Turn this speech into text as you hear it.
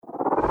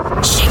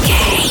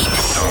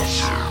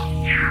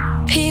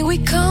We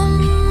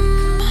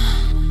come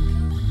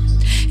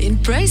in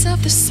praise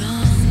of the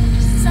sun.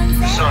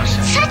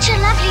 Such a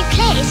lovely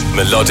place.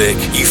 Melodic,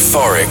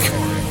 euphoric,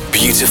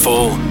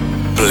 beautiful,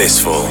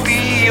 blissful.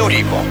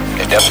 Beautiful.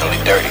 It's definitely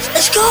dirty.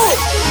 Let's go.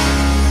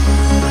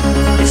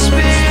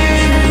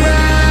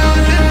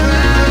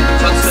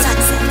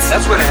 Sunsets.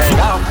 That's where to hang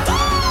out.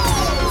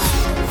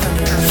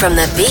 From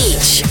the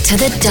beach to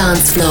the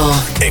dance floor.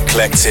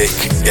 Eclectic,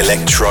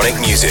 electronic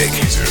music.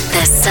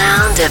 The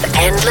sound of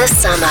endless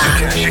summer.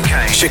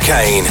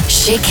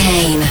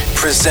 Chicane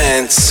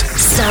presents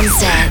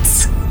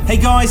Sunsets. Hey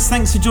guys,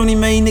 thanks for joining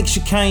me, Nick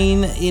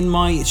Chicane, in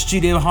my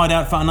studio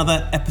hideout for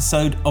another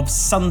episode of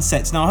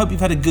Sunsets. Now, I hope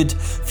you've had a good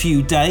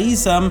few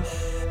days.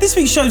 This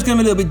week's show is going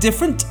to be a little bit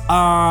different.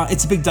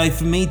 It's a big day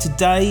for me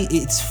today.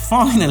 It's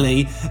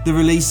finally the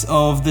release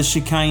of the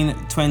Chicane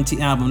 20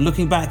 album.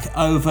 Looking back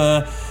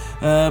over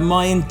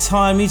my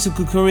entire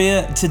musical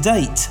career to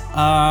date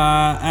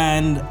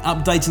and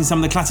updating some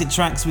of the classic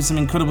tracks with some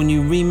incredible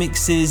new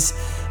remixes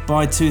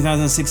by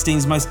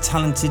 2016's most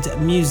talented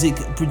music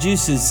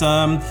producers.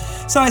 So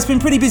it's been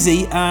pretty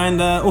busy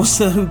and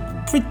also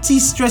pretty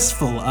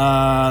stressful the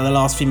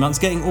last few months,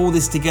 getting all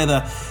this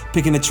together,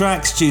 picking the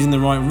tracks, choosing the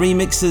right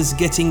remixers,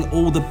 getting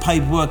all the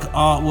paperwork,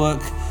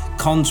 artwork,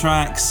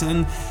 contracts,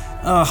 and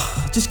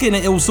just getting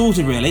it all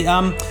sorted really.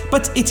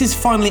 But it is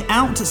finally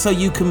out, so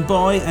you can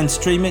buy and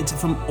stream it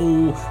from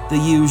all the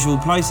usual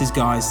places,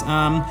 guys.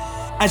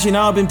 As you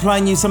know, I've been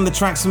playing you some of the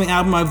tracks from the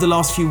album over the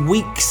last few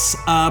weeks,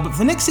 but for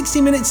the next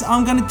 60 minutes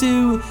I'm going to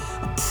do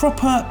a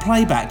proper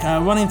playback,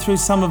 running through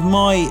some of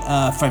my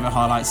favourite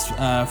highlights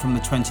from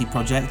the 20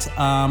 project.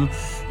 Not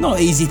an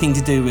easy thing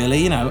to do really,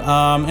 you know.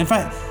 In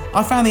fact,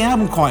 I found the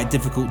album quite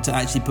difficult to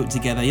actually put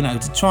together, you know,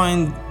 to try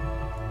and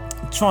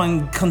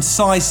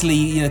concisely,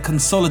 you know,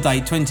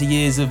 consolidate 20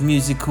 years of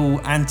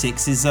musical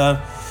antics is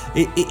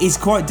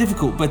quite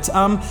difficult. But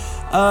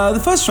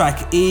the first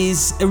track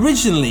is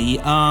originally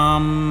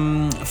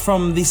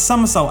from the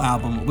Somersault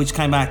album, which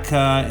came back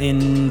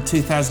in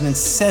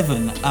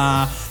 2007.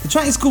 The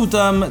track is called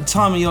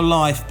Time of Your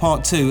Life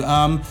Part 2.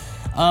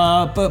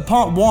 But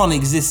Part 1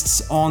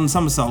 exists on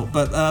Somersault,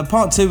 but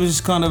Part 2 was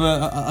just kind of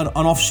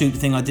an offshoot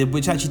thing I did,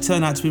 which actually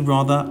turned out to be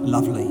rather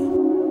lovely.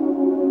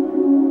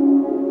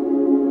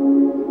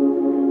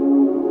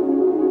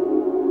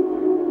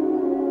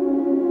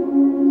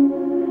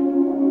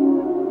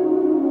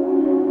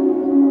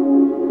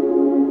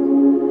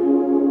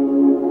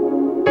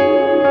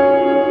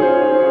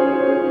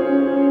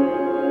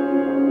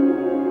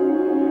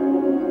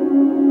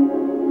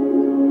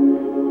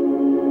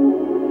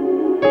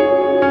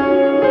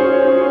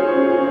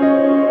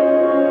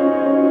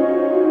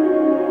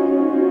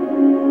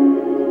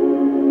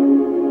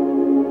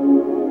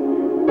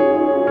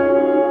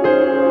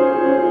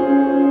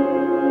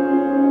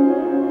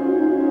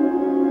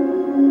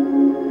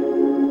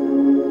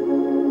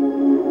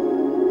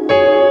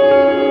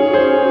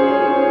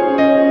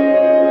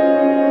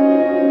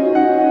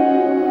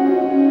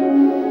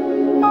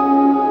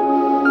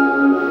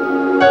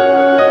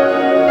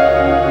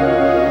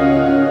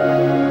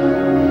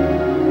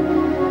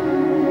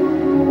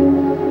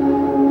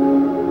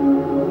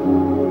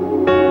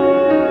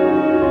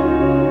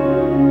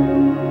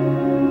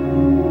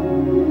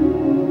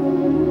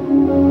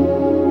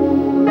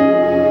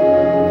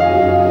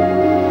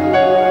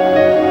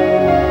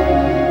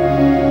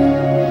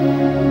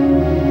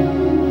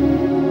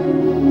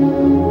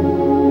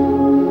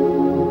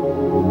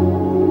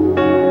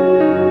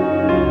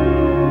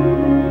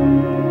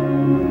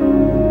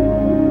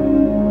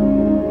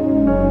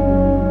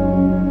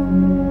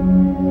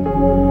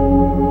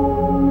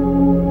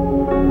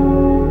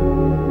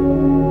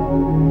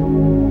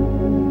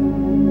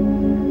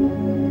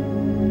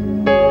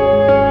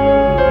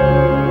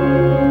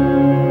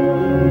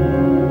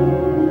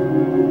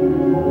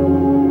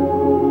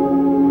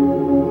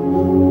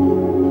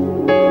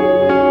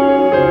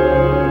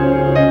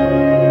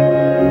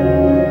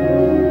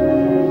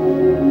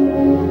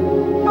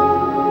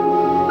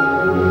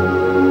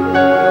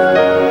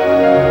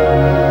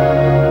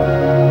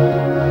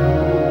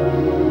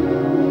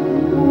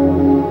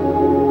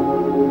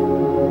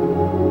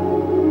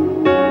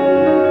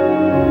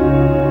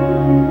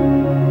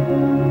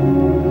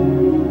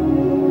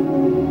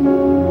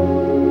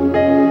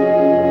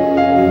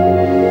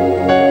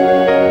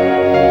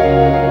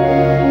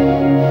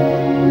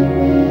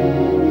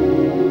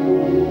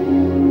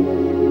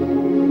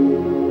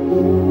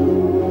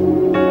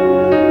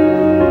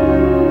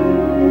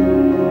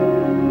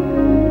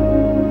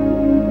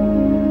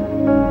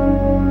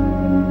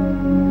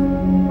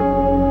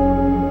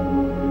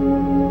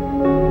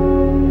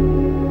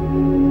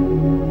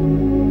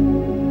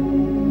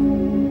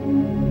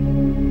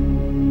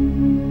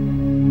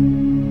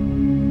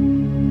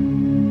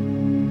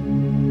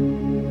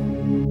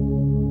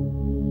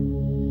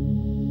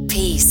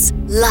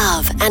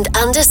 And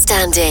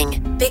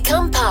understanding.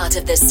 Become part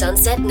of the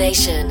Sunset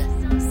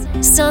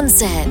Nation.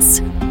 Sunsets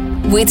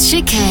with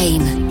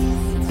Chicane.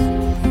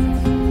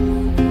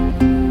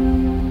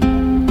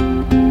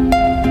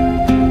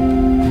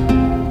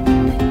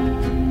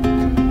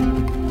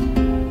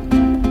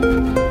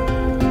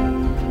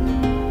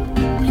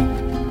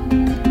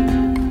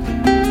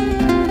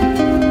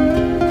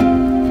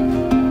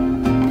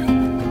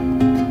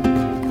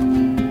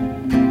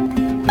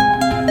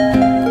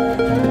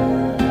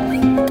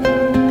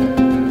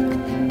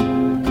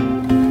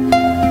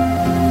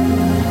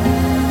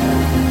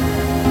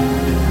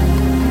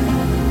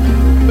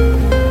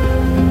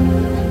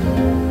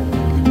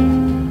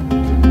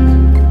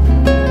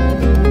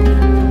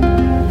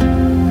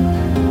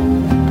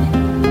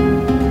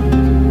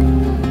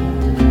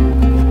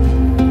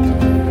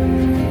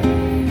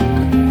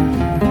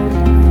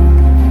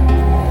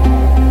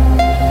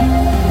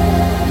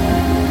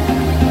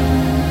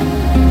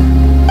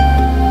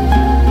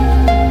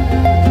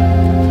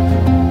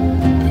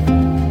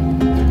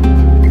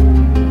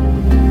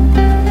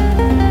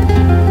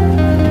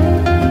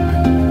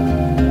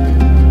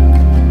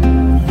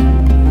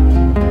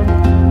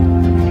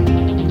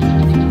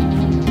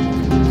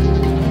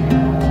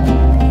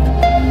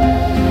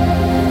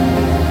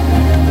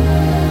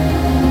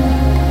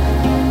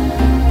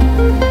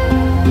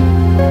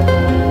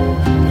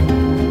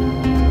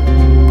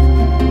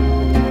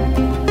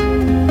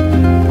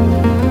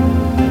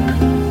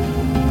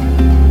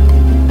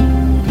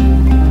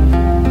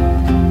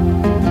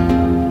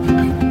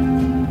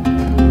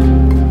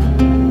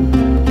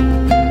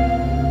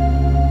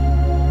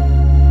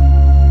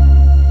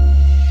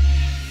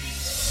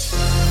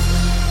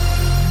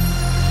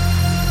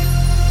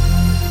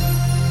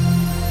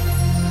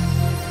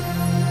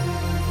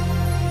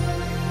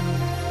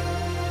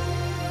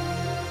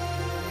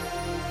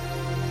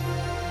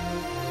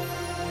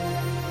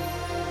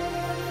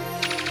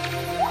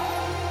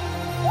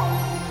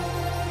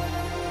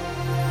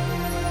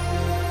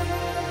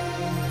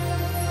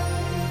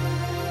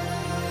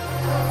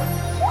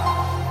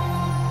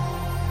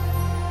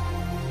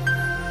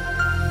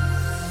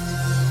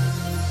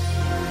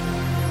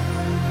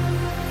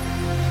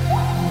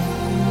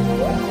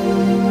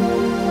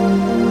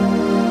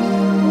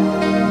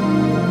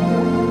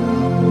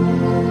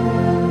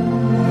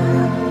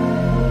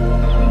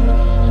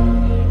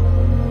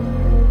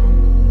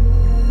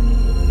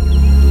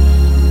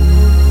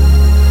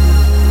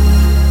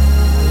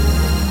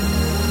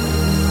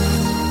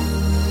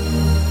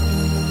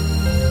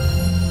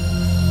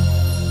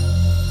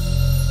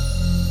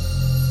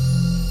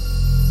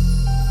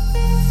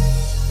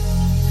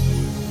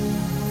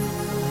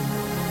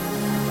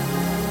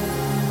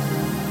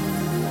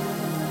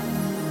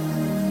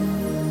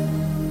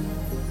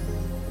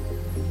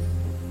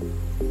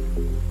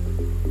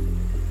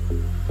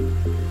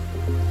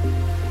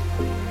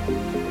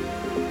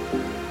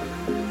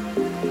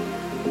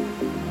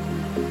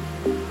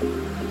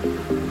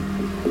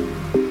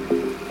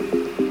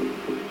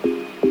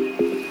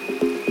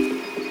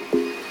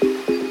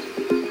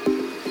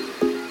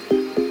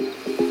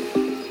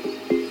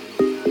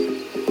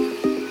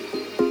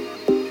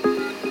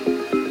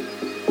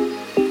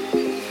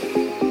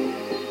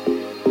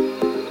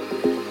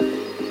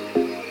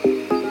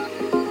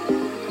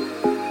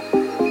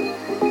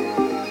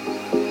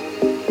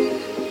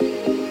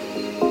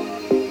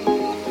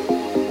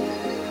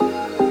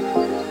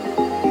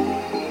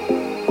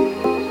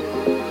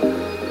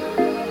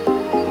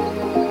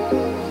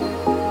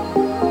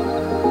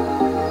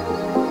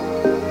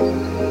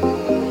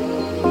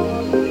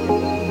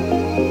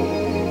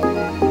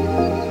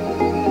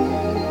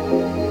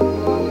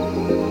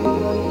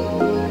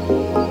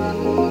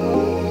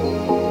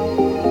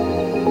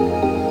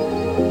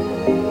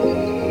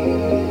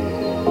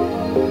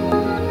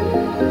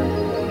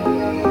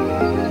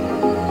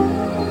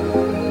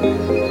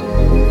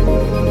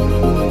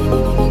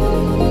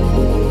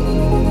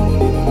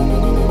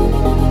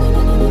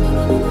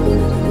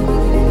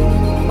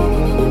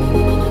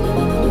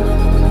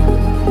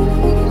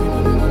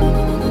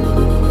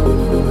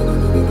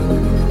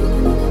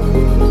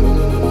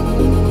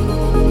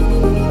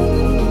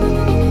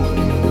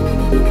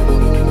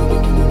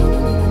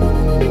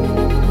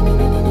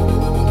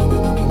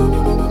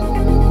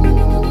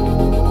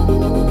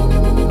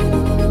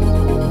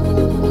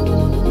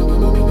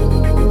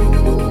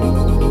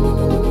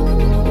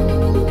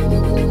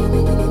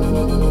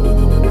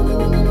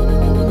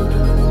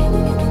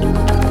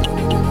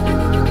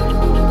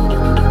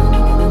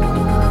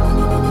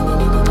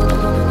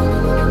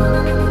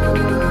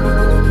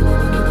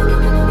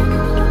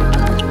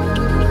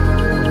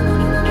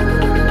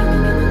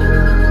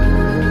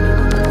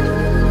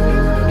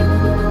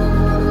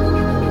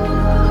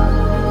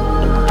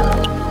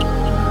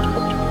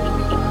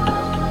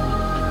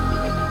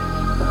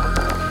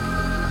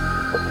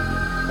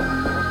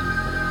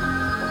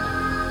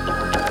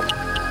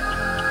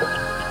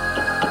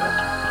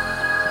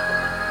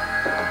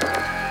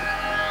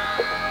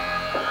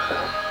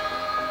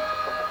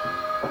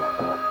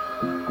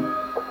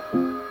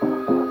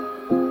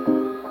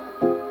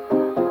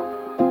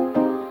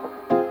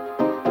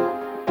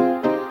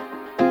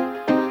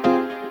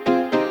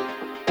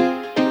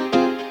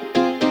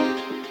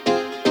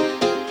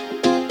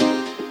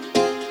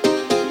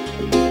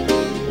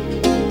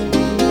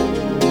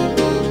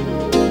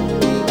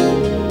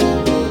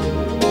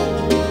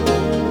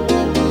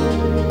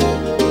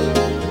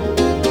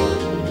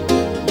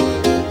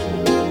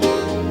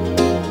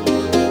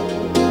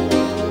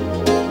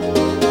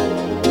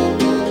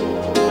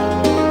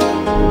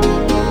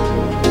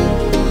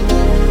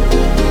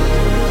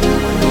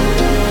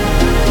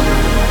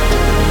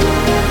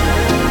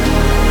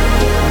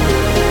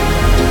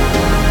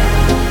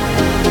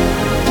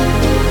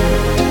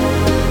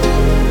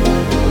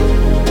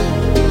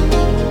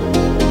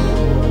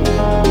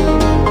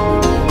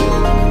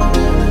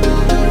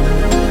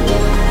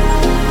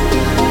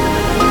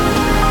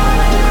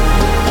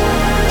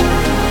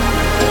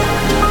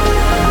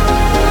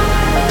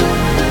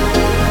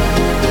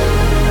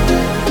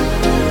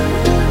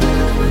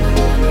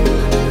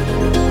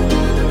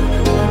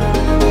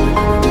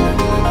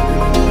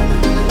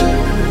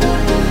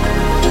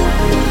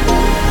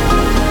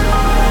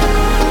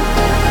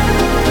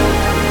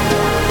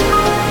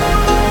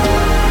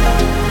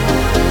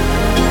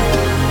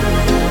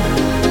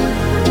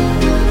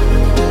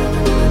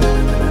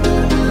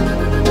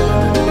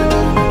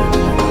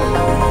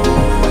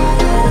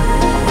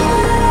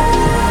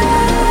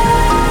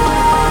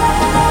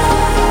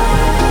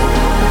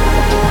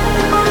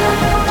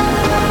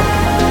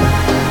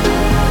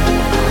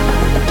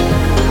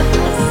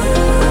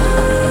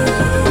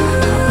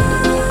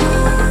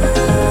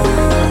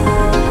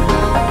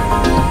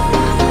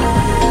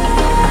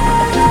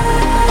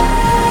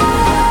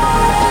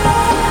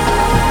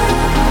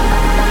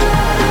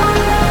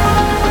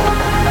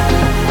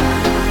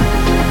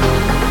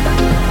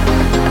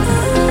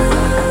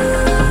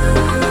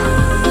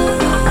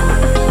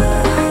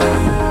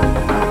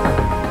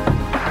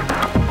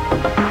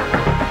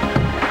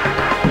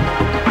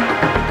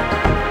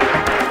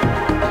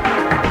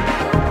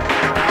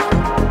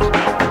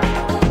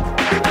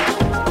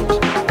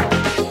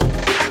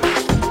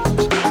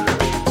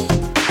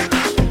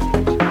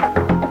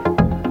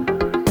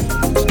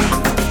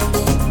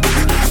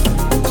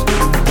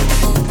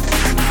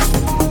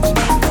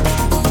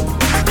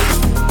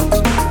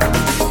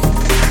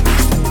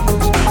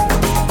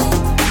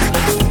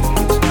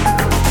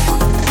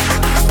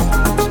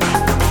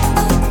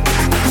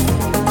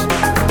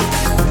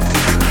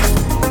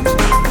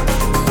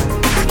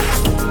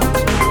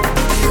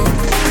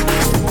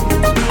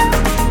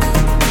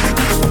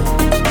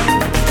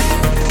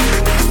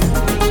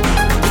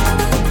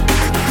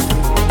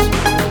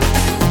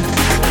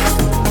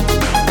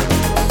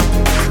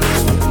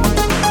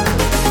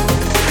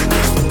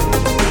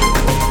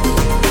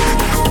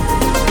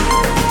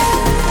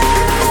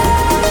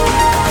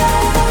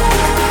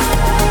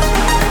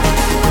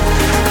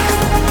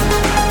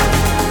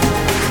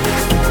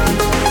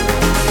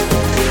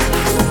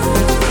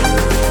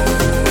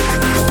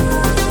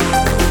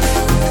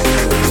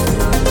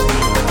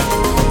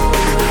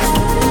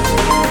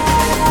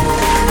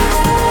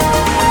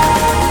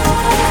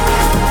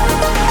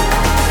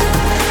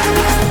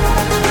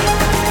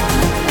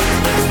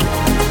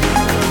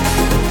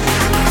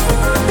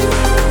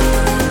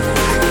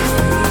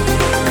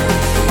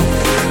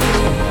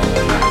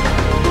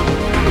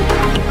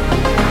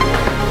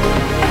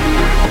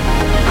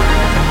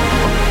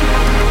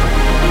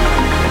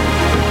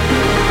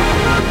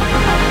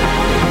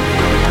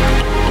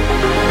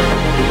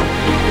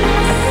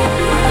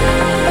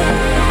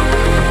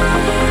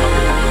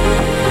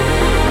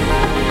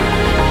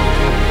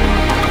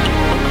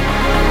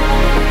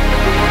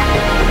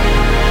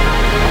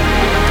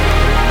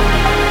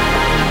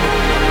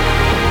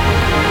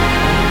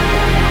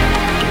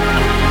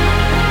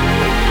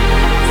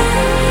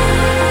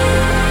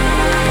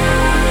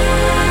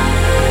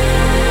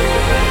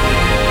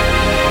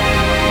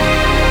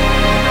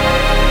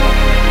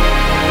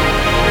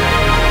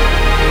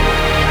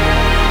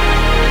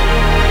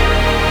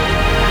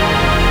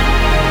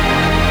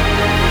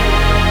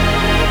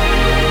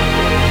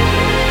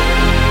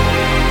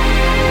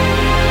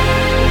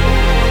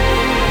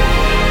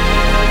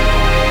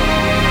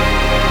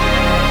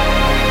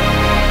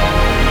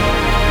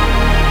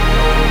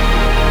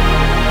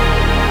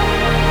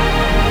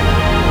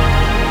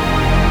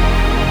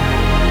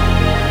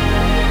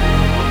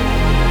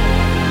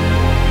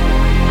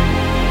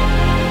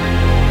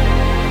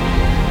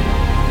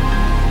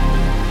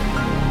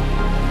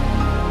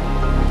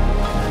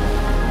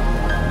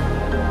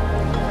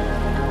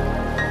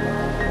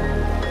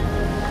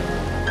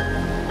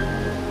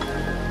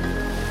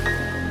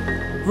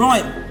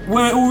 Right,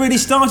 where it all really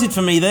started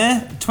for me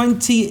there,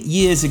 20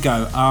 years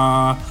ago.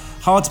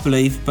 Hard to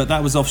believe, but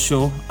that was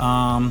Offshore.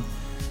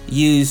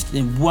 Used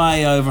in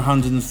way over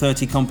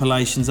 130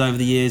 compilations over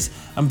the years,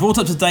 and brought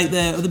up to date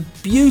there with a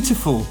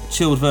beautiful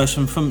chilled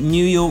version from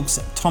New York's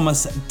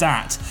Thomas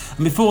Datt.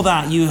 And before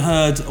that, you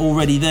heard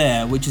Already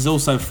There, which is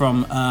also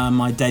from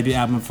my debut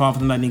album, Far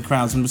From the Maddening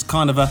Crowds, and was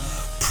kind of a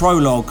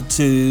prologue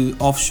to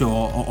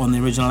Offshore on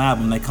the original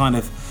album. They kind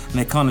of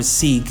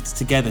seeged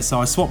together. So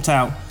I swapped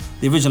out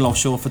the original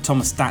Offshore for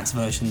Thomas Datt's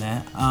version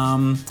there.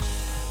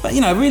 But,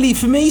 you know, really,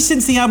 for me,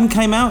 since the album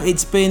came out,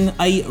 it's been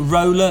a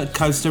roller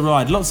coaster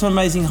ride. Lots of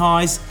amazing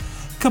highs,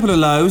 a couple of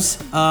lows,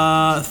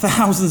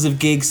 thousands of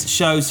gigs,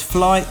 shows,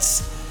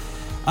 flights,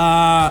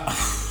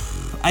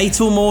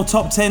 8 or more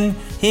top 10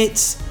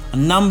 hits, a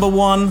number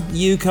 1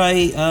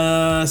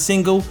 UK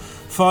single,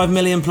 5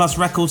 million plus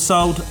records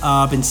sold.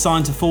 I've been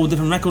signed to 4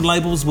 different record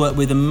labels, worked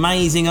with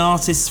amazing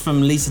artists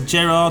from Lisa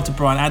Gerrard to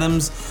Bryan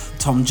Adams,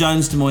 Tom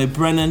Jones to Moya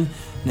Brennan,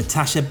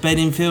 Natasha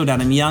Bedingfield,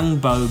 Adam Young,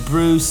 Bo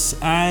Bruce,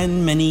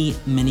 and many,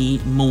 many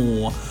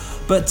more.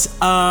 But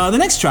the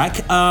next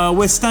track,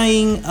 we're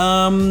staying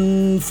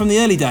from the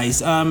early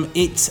days.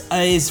 It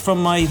is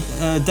from my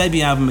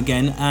debut album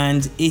again,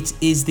 and it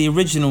is the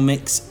original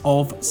mix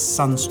of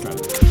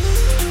Sunstroke.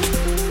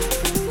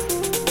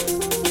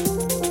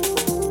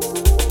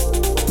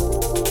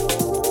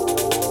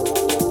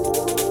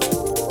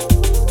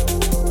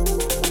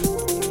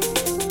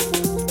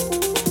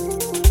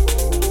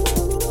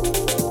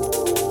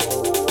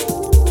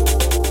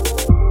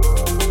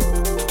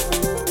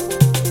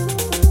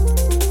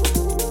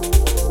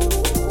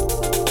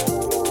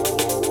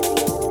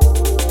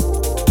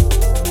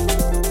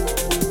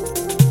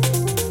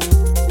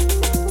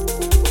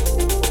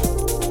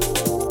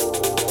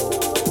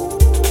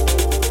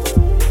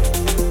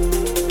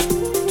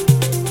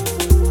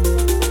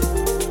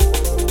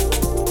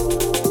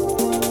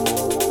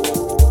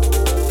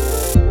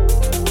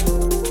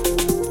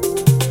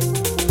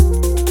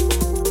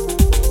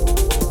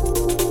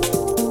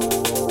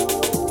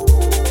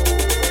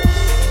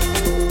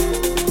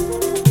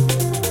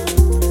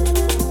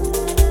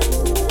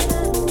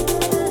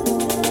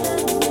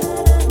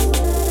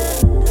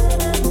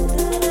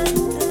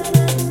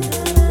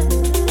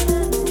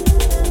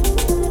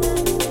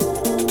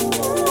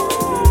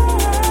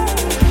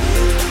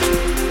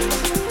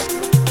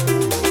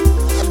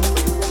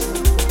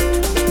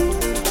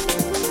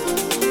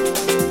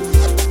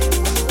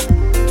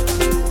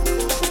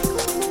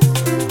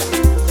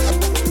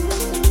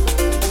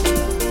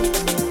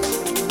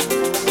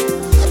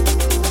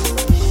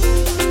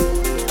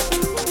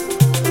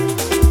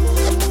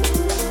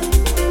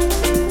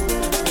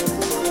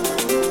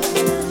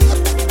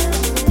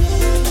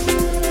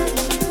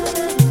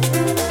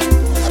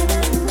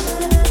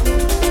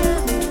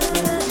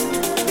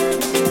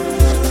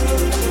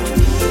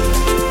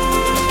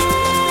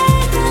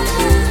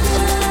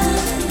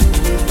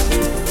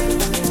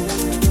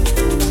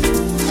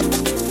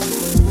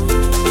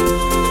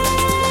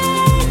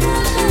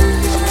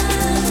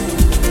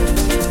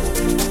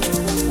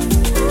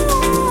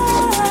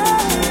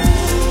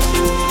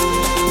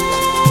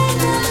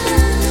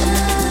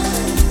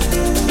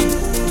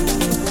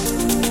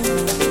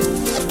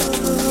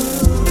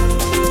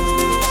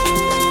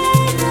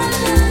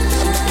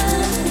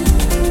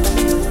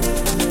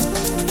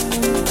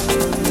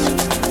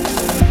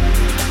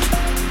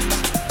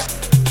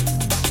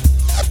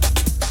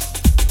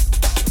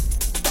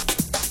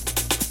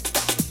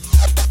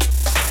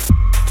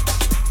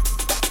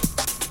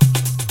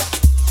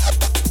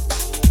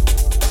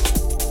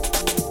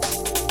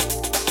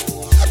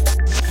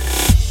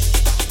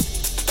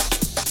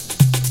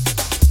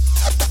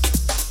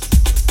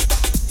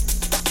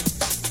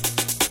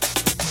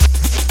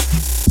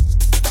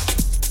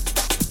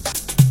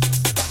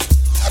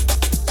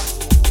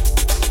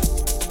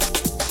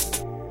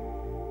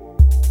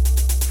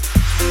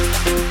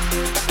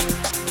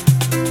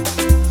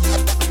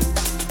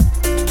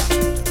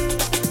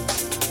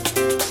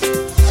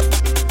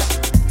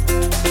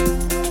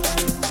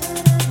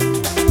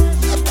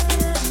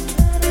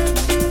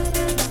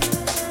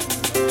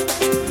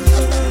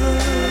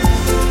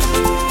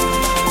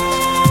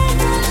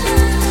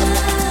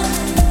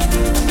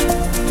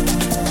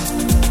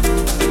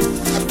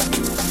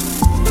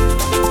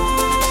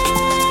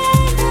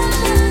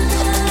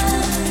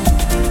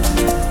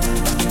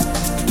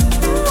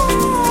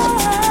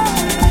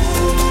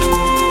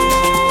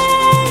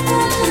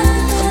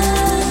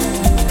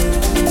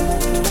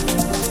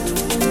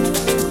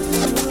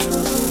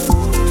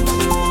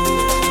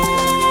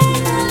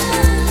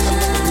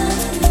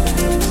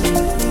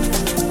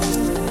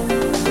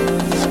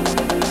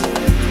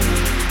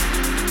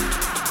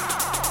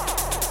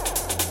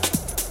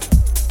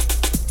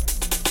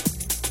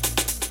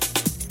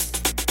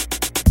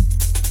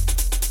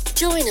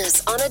 Join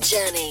us on a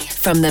journey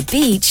from the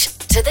beach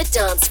to the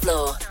dance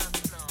floor.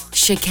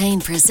 Chicane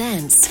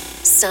presents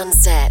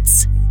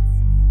Sunsets.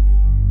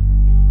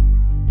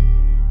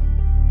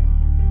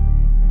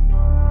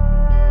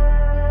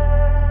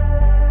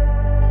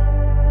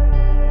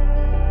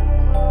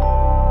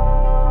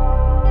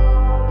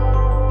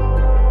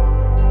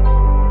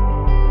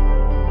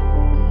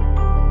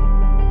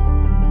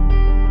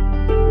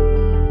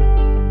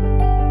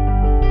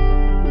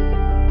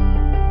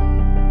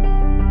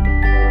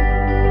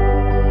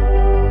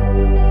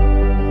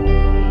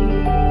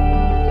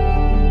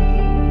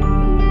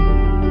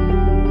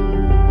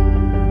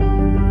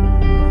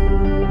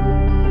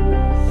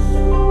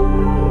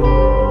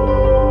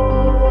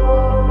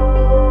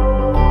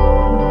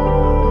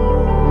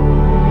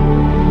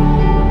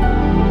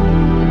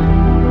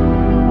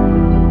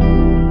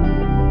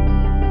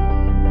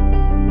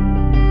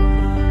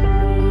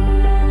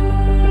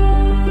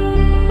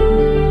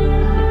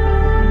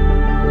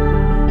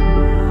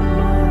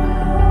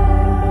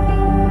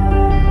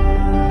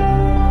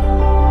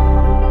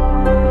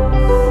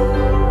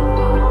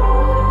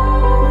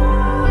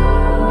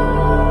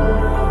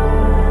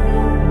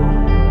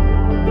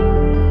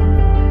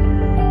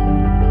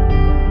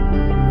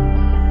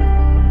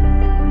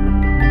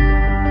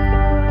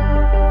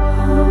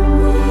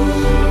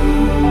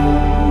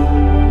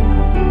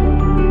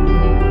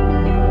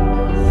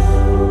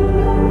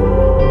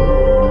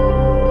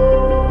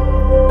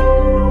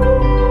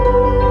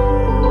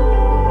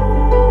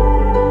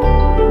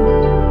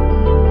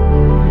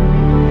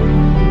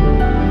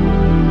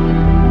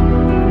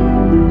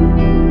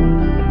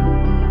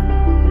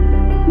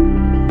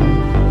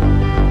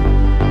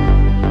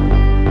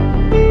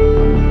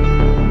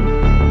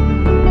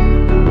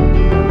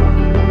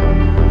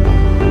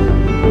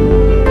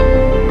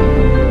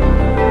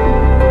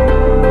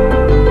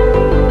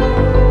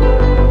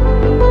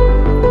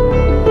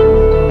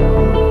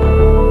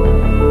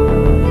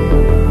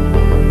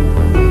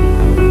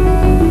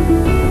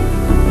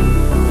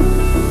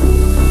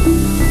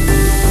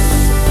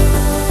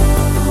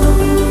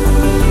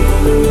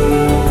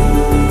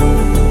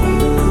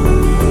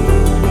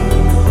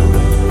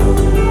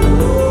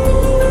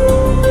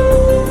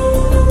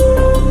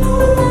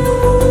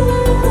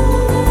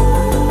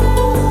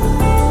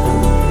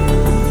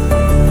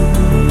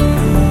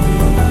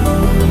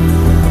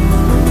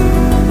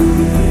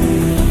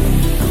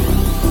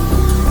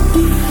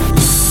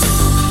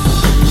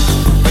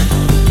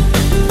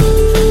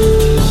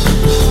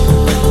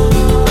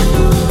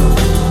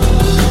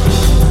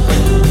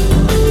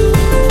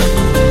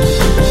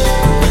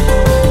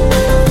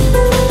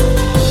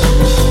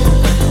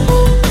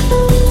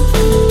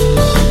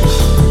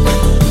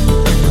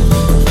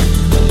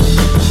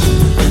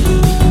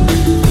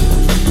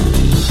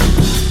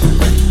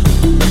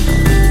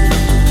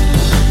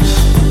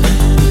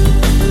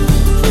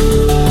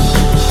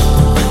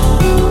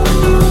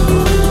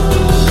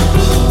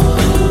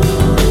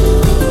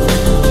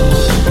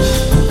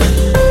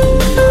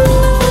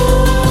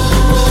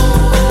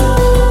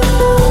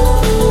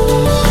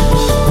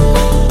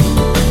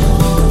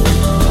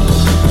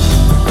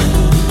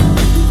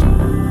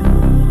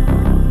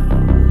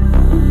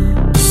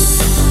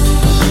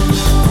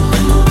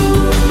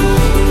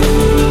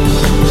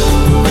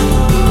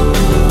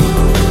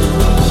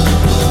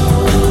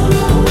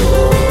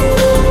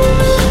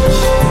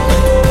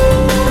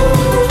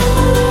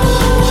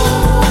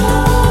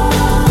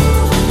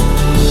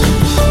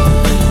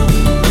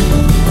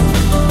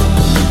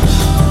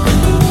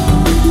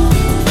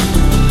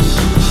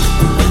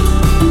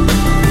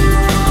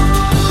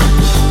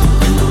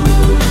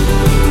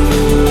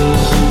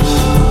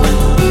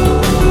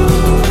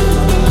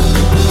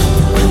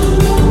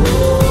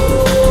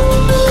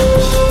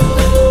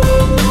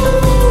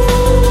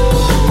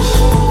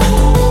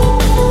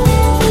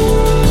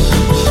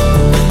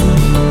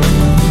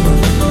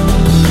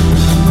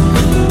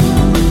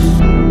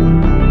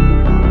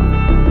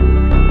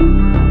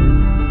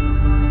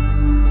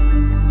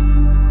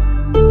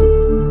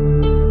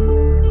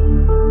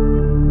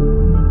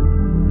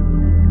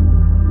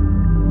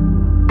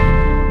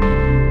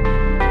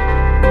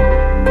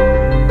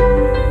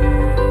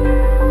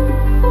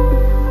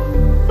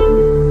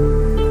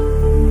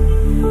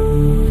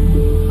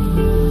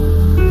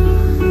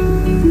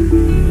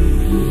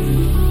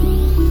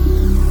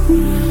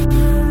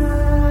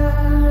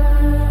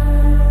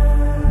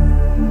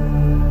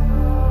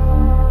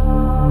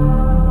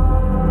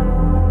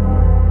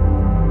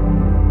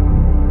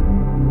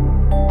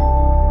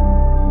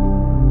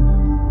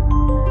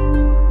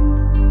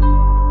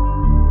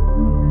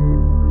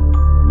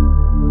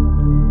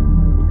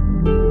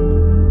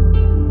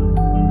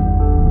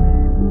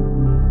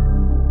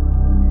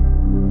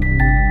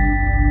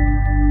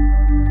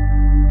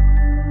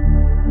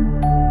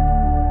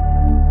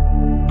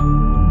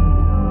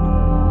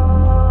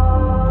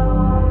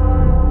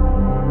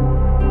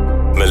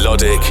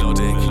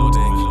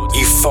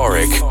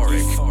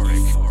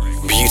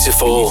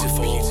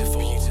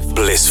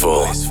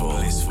 blissful.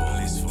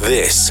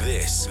 This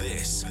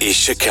is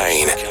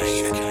Chicane.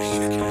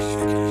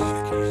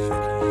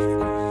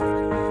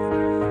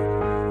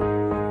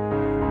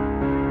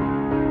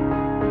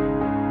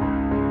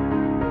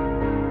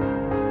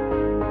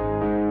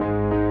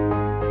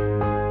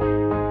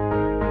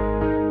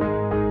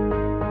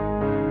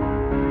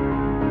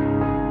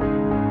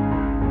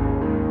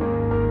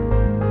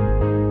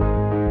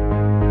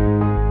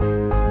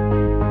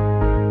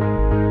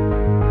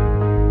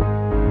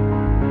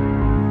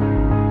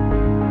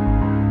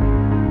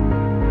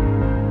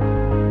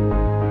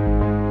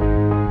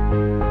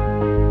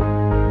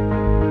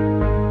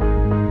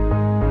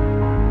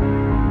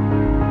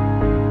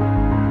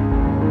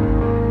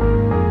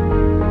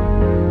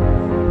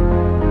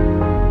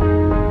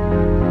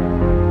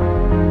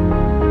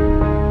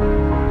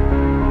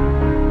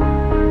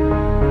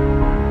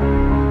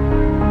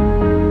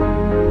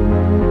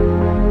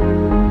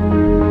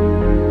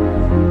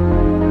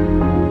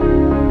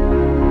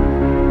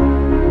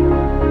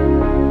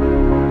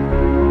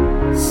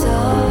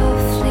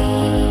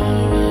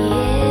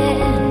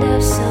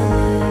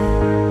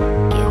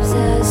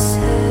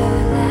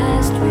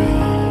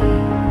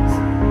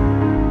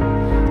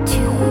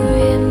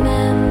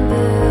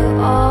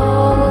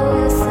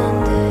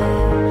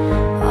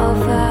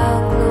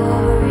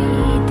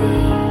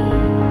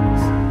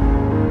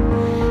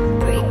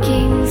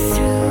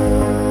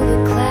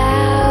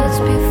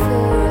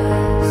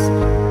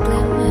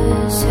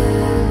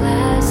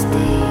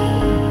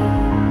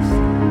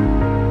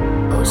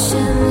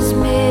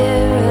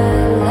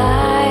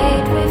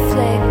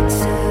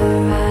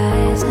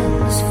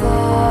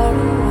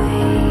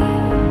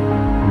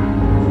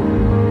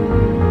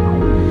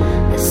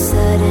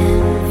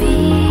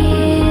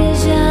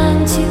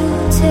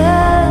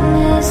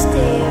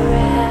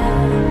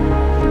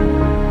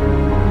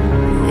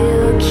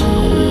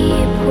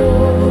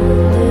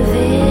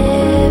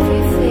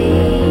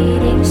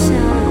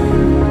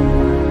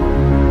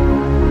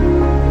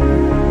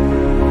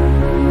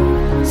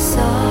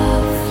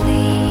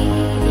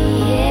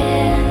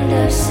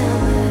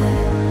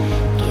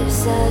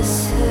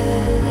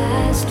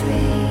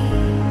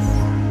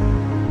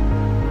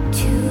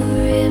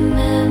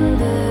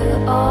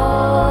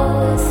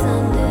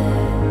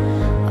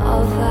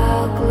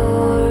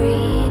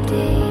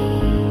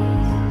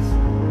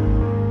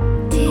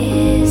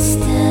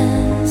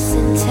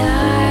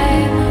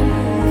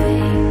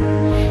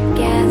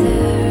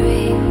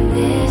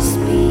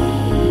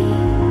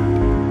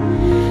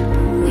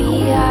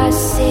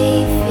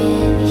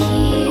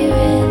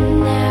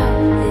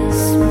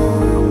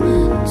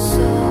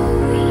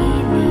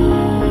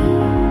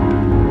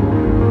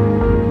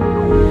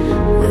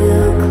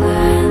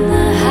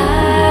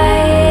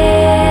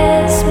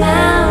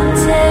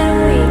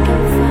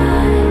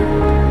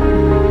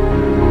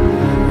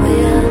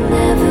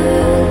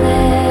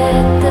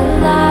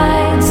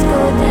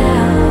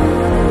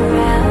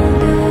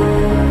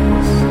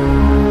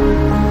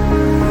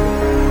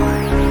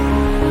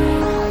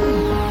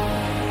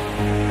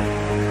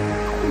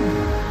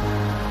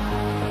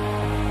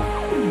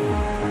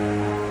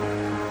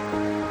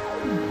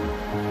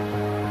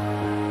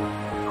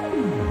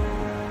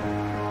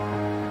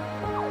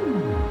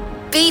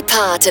 Be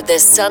part of the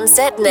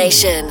Sunset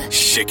Nation.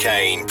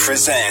 Chicane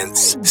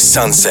presents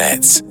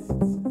Sunsets.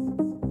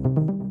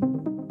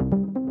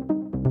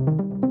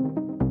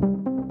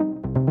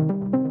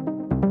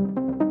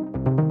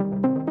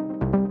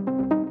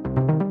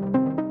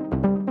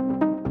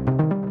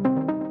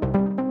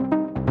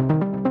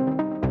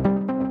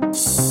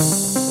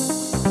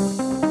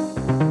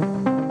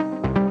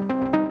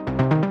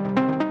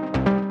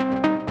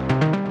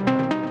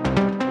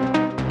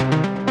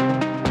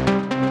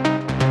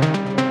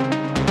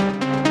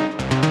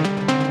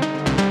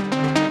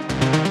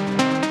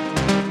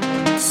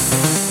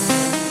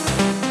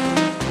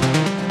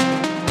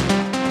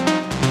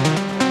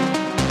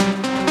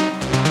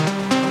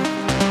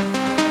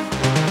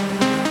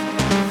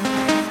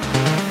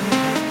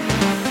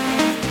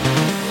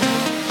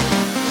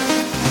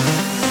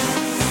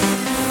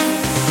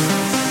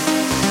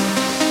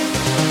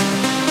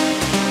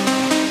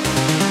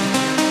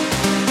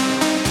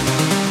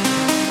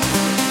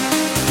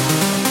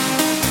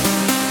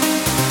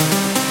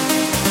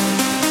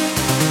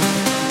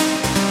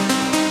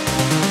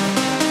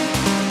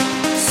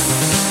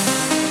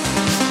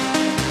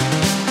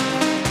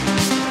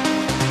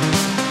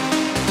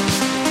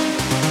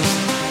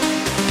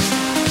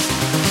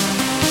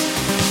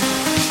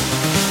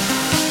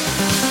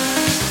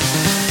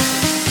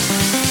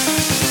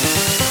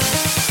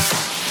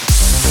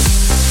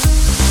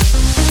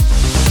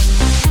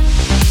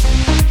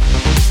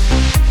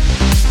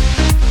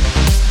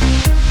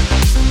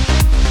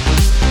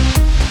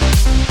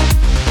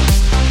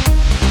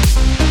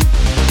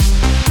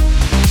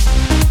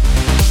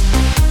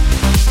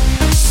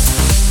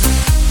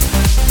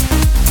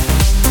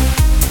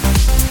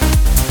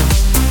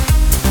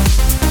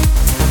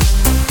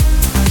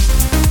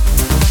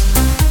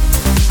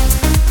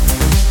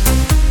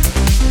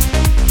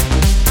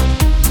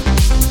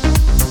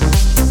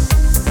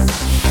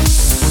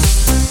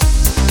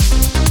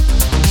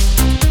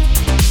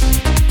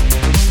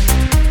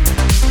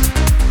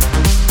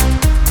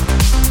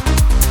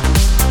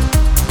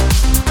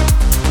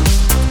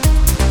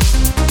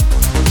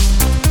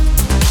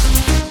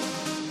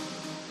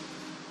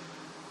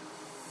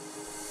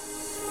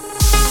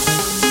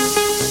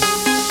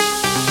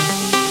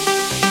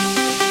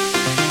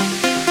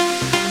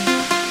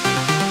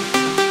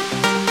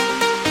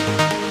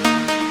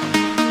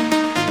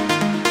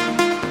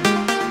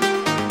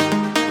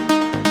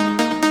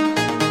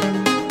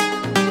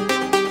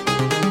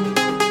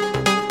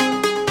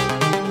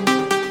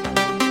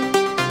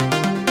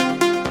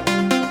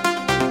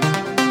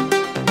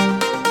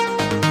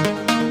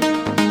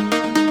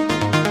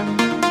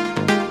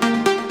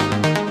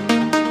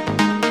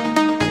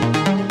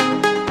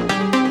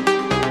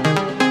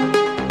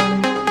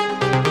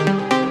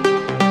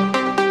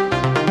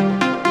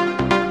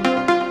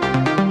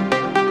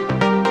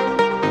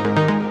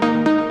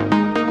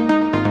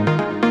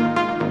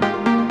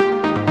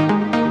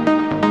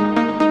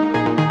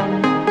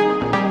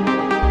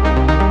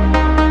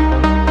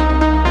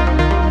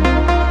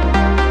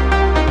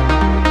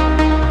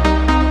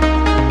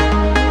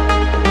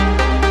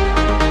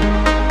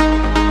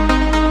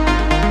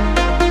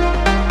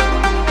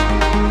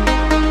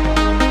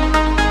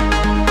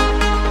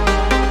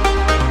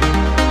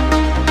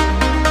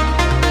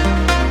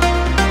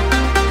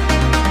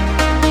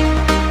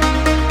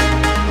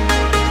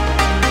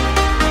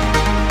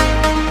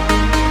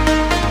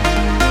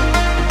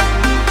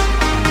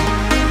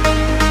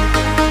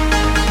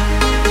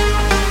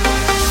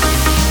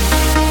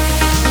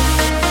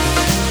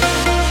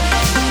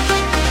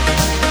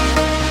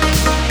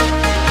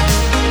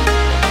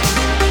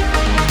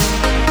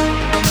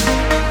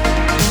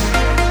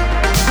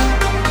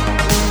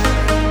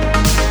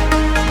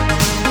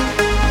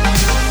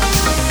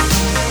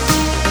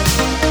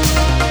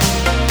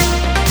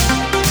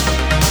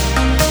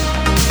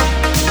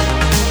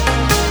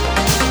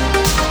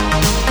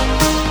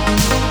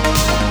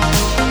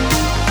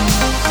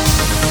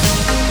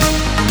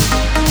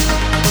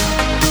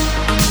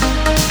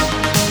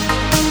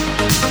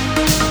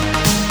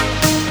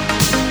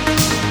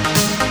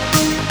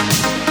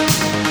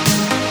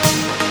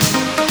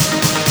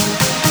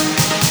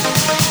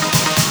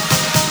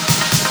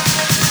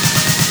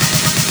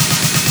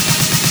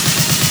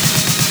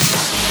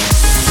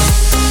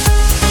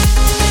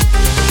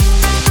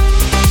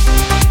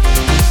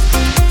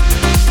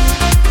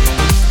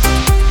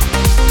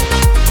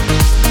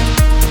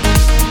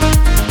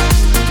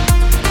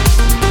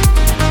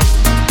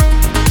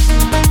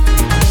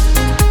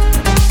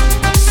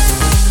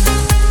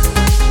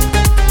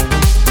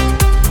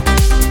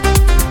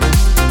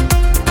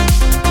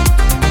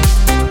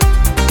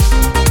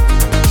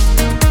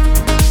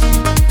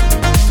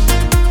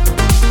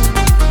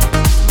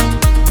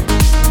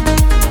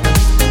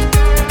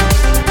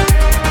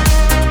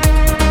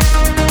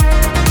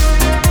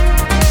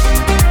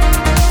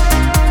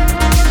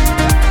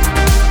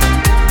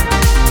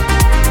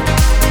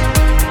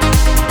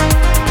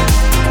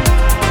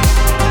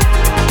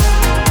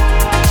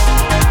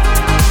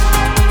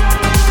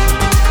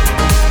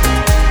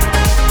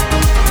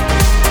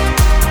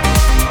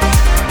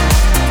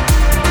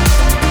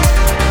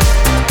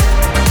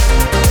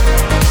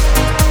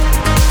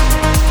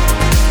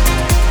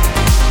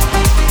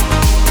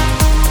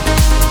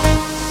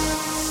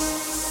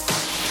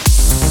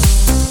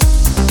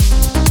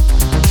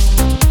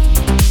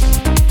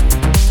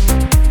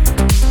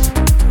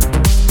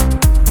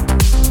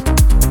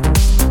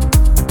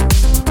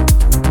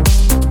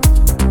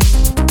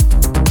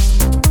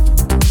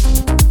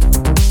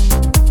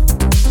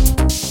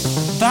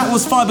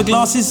 was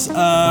Fiberglasses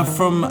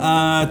from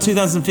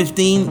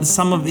 2015, the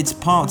Sum of Its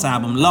Parts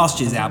album, last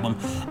year's album.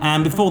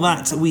 And before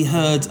that, we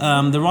heard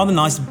the rather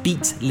nice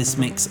beatless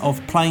mix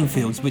of Playing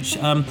Fields, which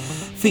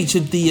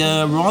featured the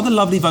rather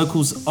lovely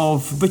vocals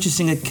of British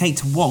singer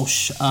Kate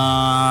Walsh.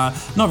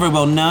 Not very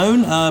well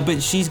known,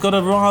 but she's got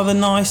a rather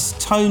nice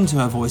tone to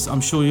her voice.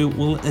 I'm sure you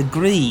will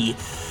agree.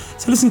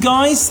 So listen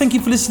guys, thank you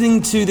for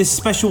listening to this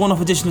special one-off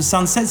edition of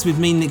Sunsets with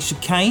me, Nick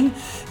Chicane.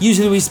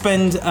 Usually we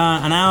spend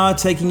an hour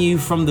taking you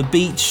from the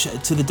beach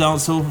to the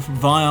dance hall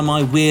via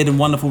my weird and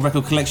wonderful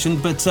record collection,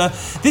 but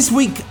this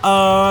week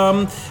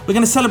we're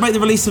going to celebrate the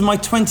release of my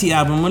 20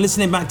 album. We're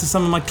listening back to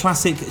some of my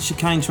classic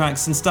Chicane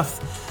tracks and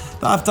stuff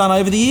that I've done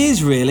over the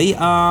years really,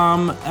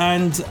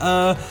 and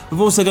we're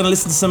also going to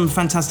listen to some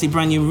fantastic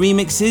brand new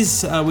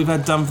remixes we've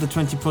had done for the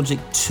 20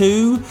 Project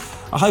 2.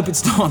 I hope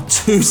it's not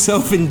too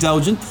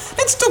self-indulgent.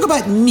 Let's talk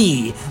about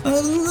me.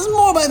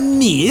 More about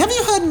me. Have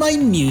you heard my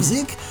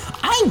music?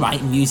 I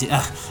write music.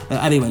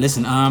 Anyway,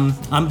 listen.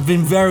 I've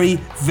been very,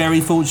 very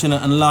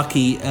fortunate and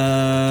lucky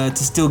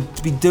to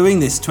be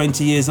doing this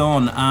 20 years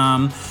on.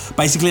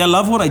 Basically, I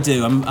love what I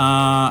do,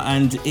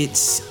 and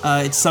it's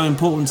so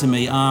important to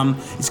me.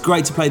 It's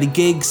great to play the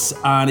gigs,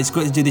 and it's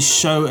great to do this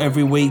show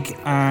every week.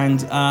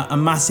 And a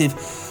massive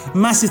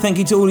thank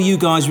you to all of you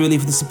guys, really,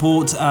 for the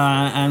support.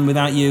 And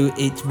without you,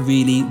 it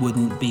really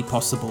wouldn't be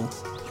possible.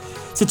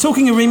 So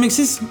talking of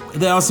remixes,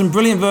 there are some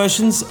brilliant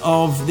versions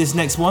of this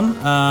next one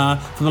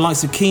from the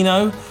likes of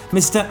Kino,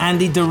 Mr.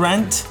 Andy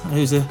Durant,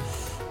 who's a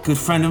good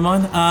friend of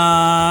mine,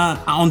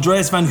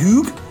 Andreas Van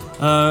Hoog,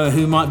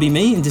 who might be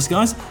me in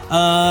disguise,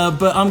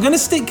 but I'm going to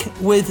stick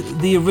with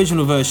the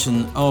original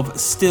version of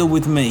Still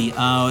With Me.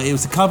 It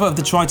was the cover of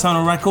the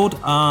Tritonal record,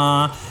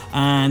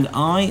 and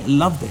I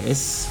love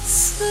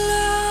this.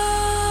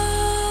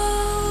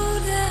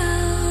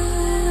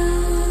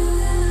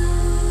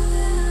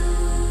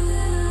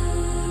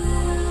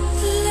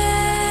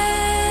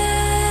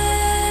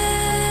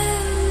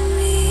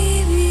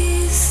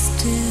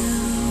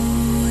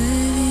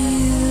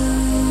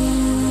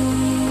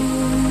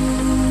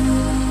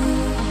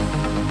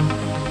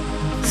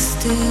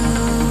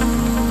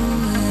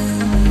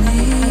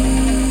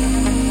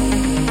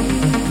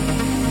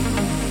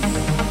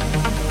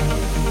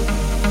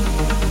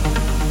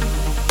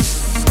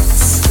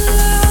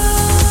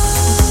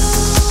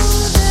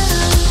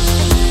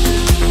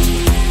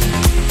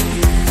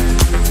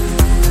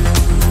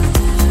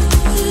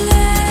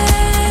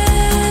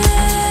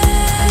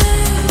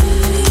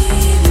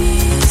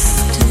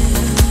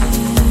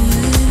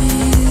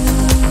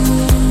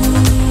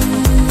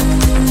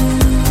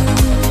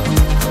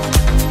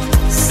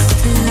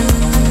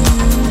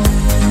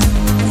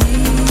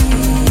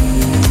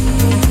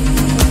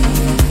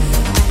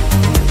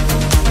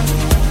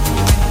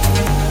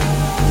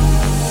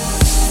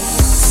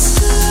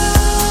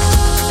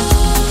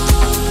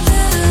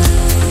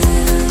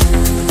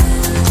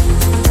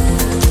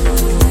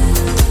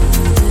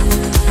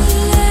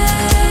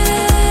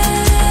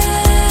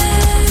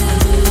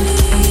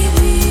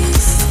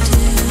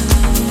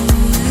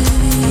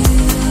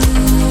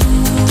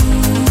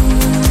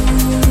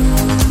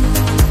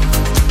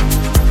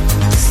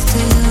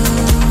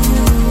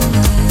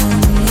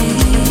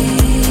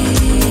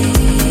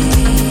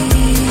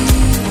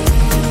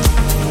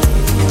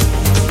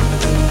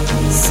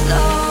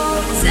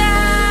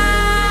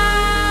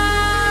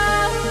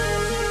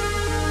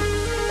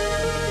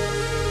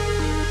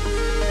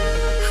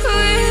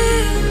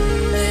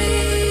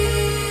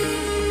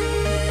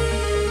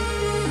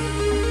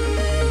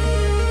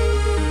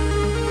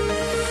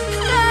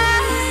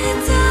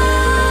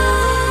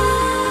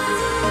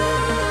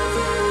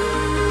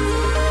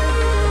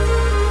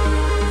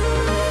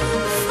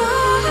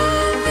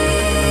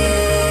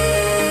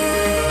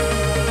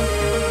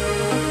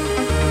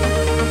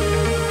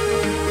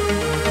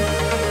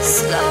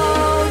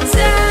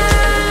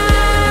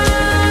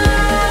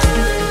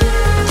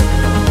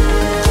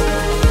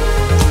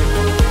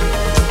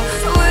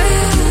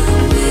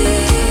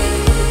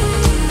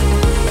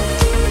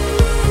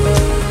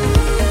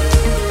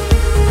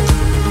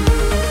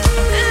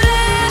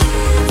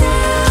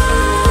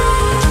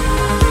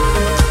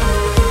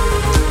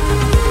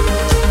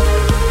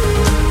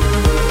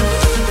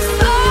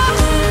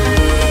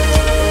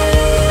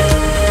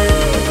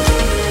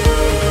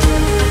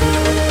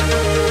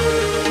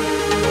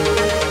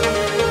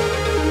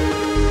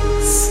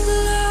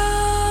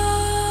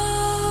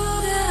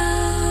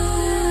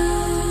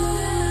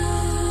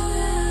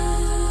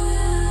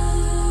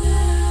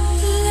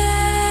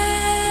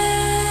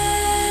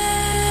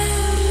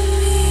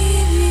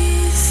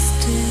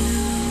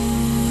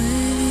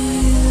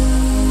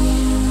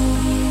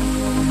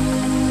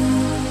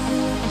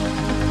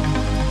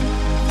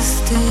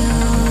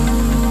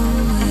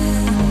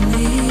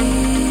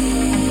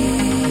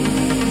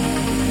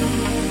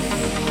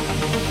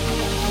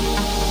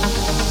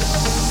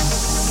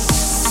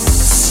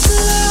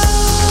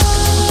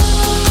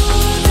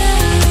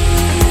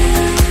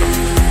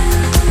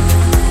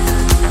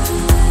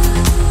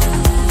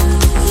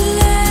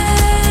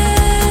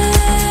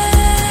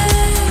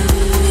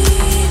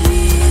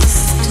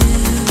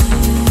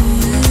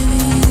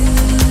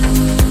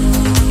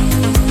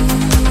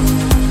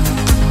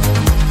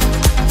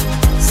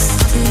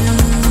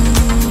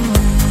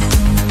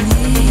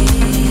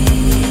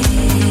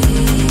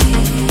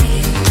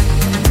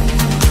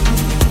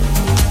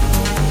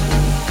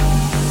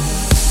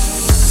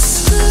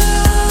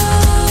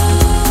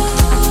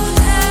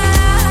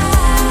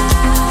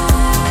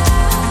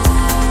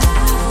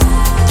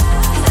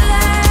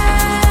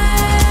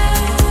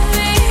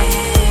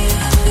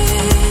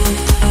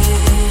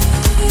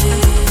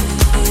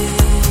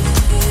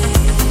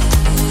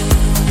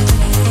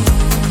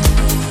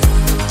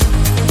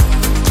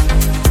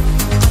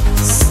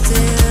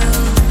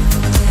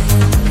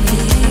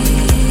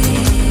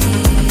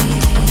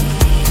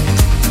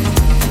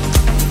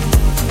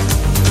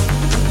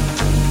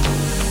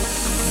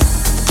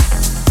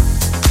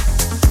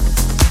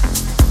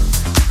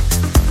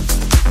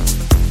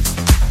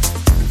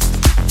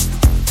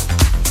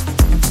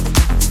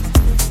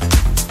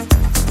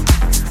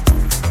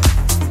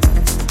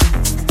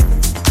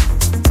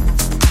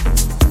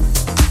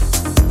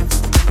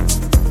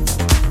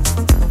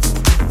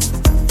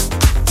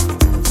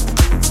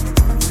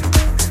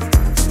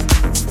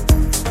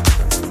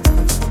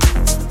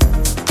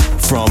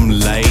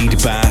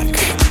 back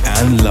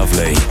and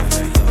lovely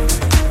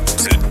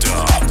to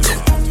dark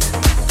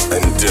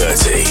and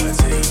dirty.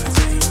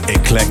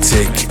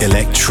 Eclectic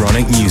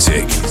electronic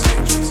music.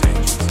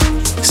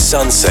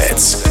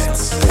 Sunsets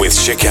with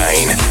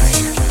Chicane.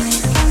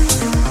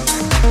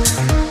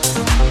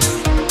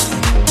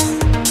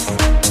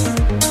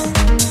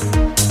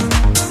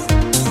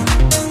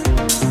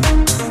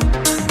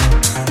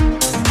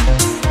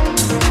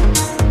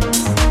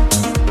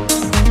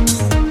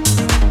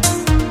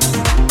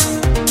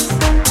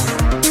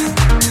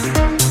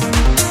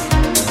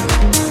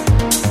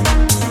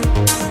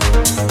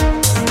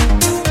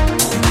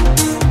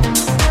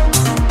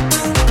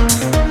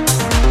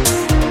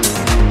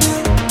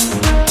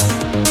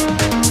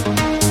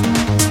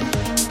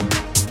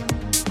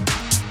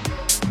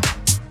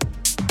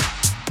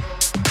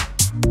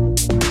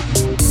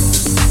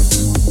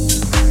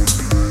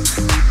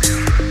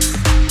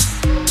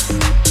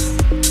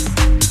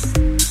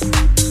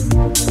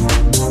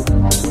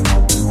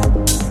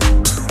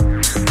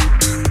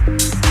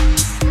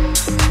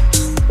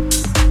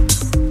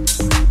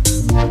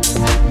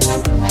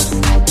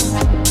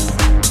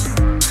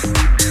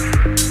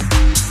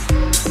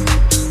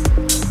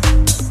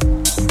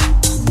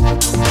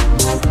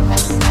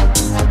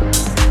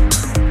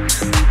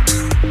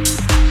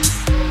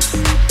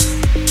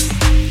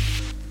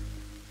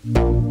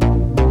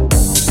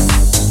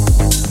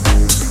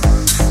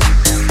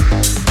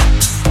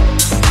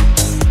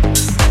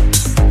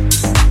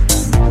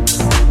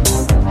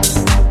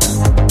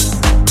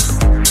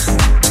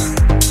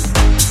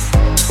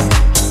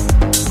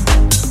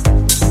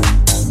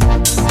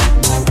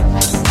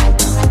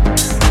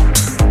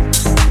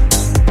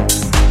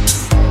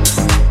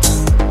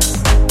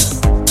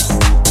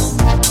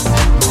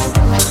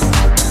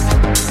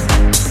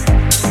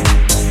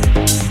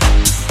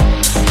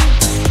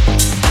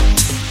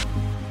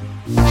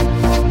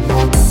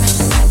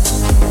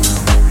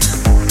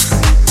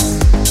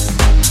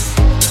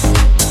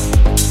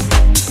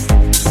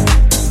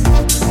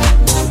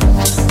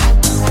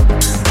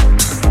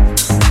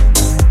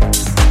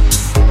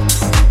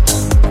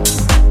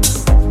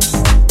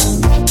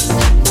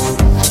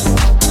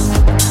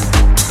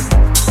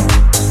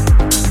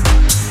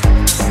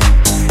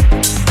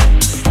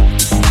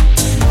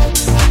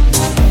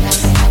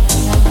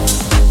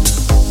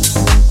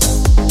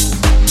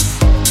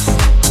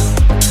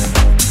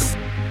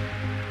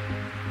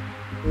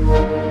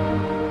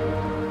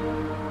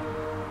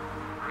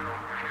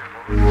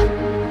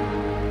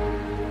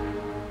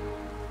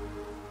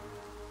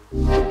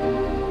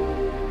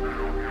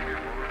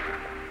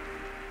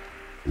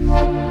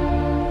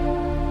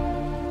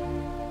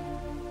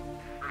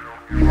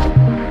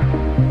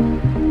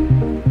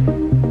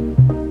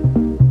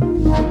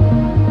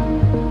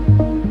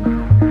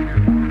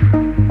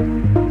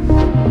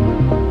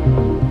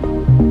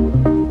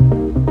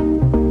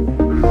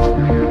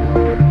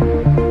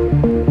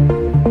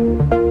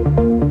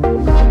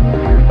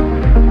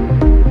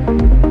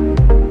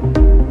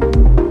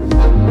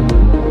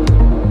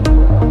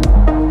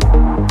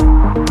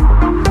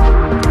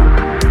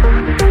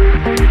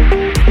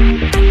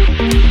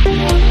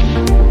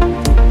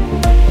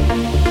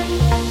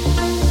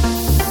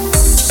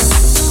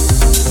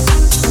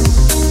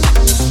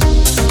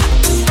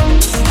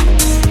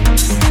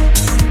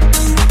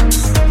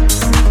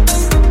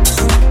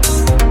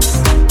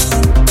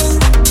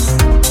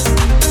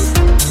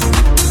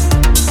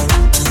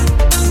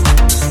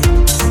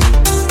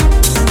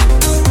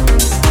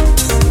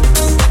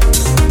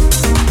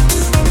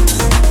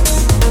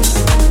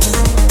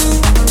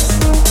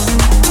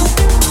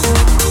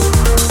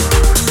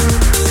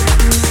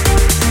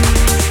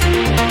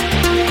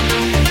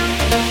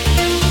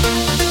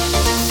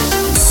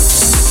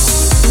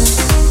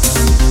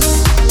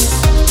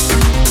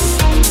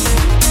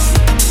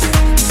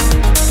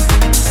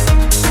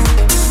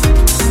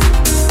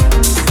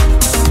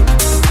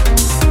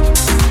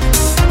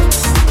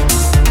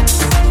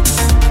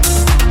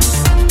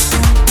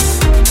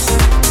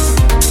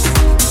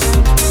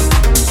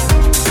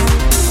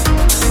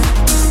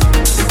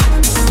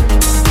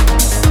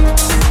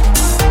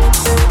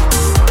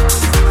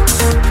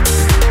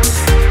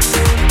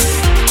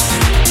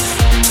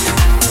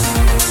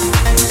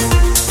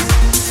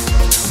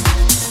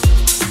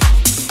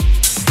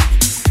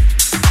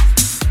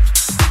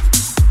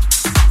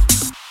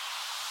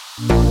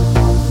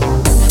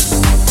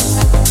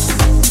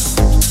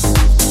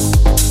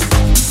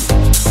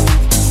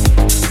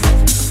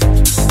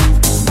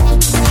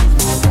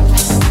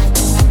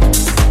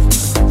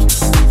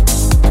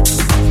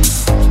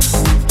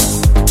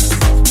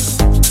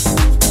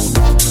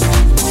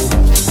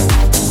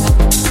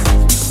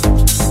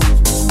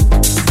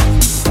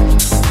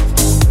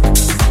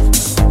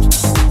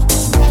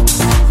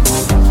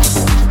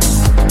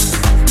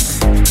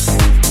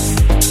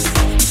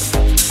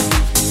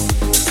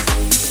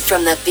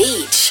 From the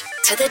beach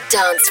to the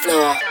dance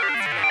floor.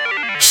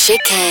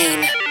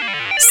 Chicane.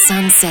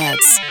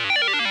 Sunsets.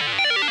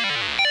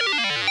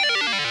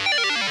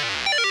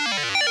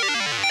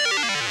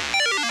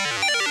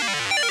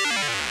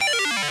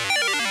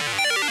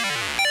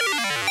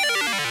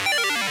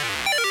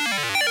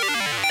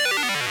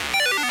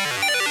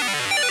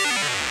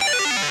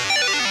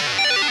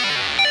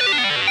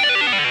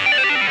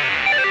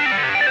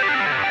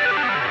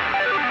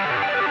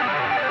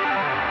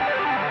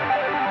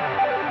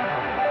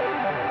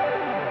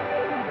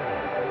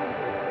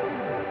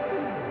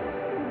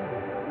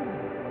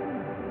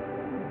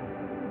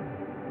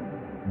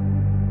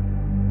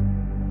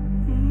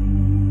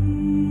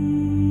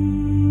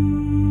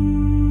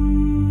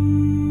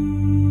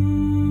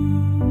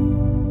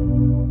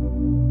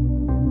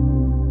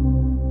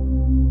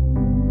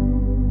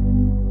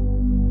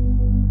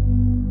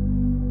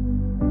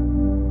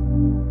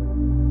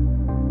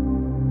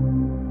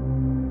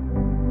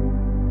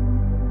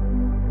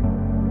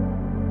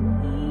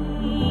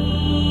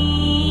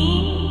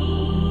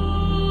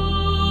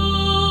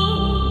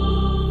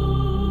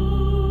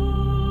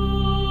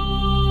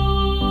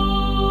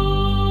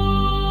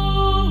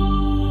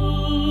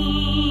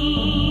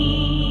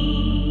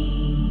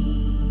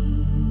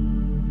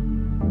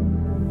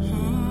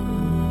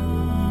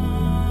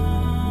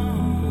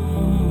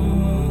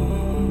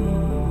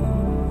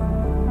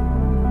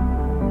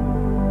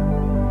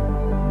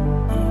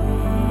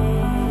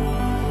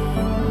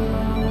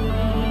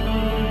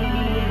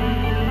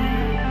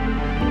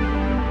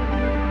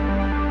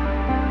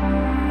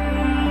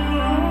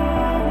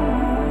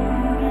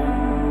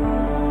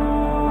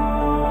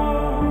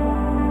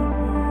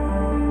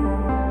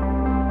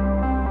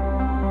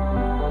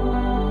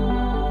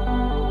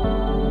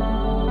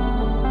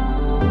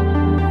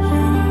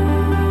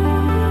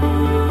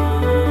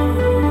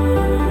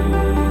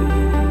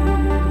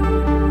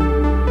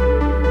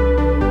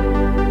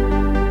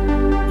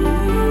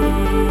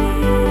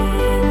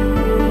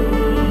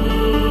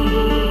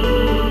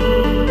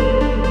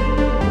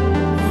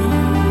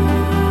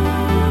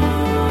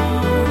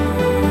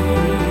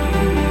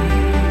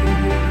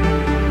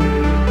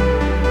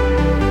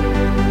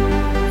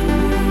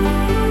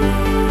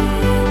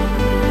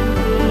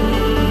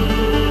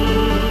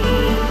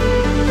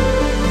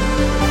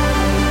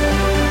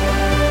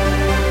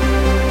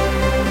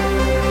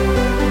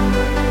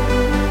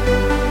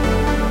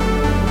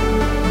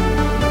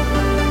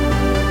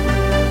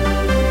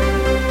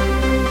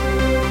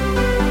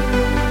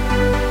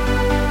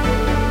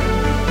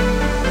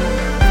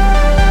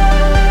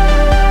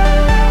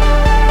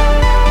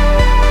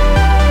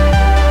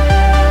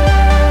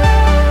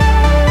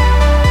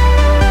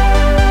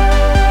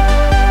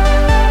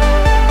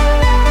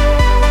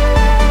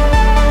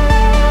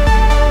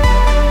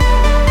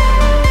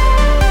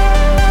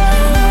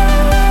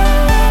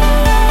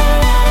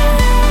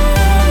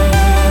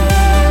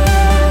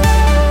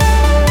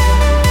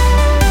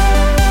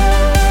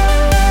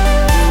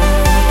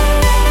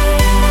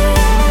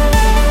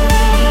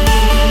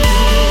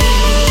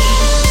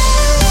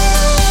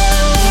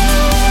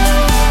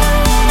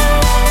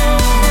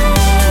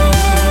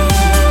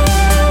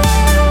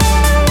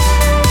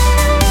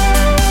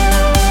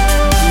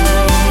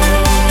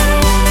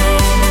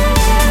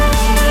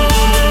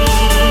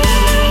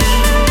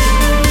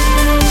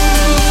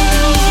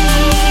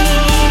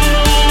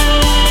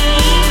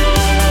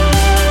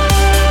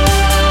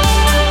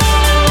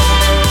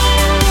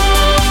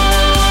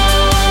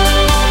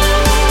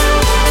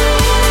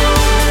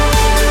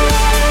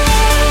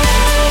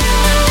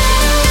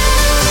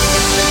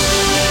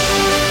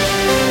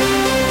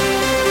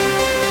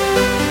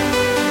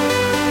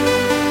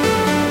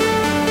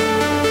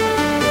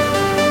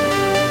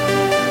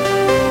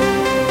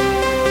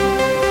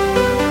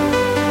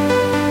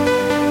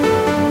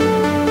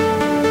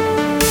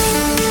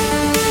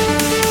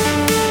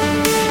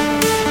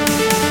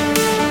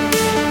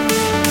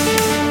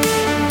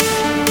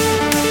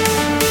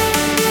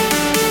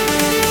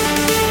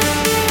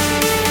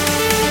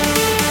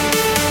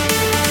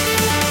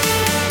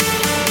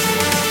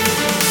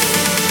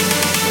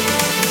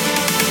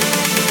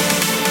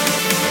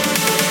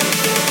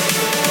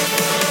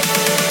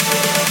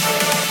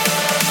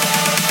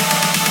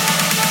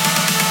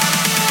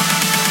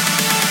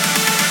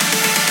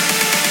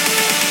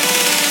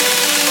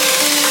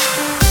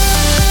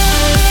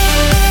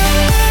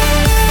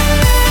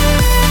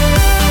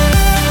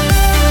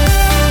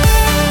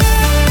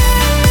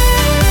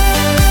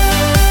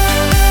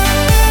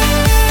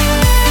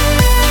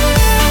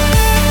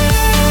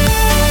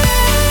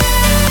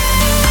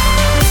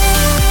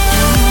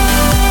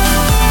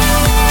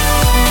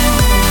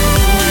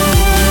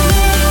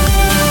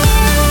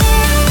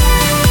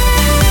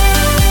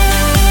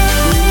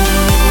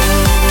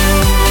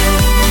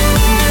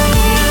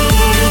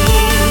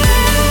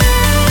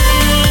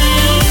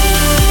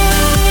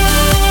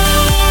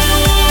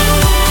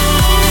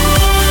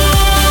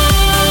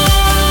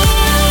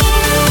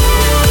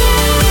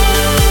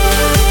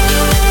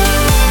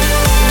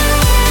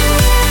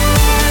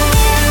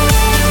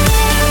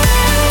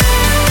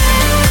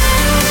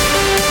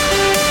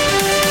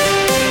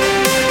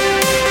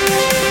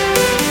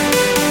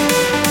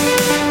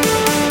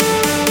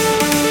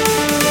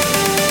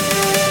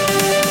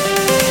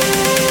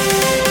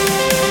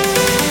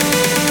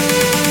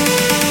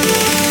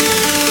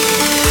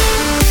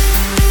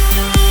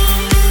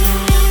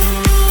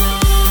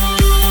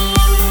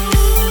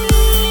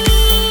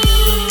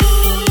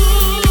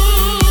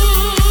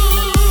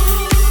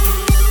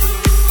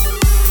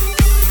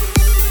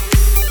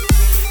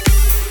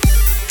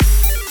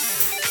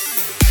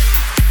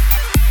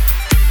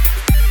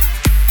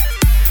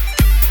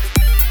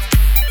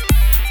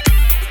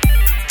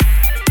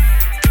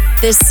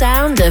 The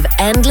sound of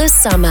endless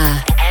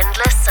summer.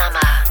 Endless summer.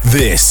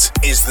 This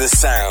is the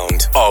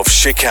sound of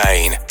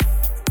Chicane.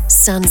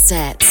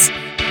 Sunsets.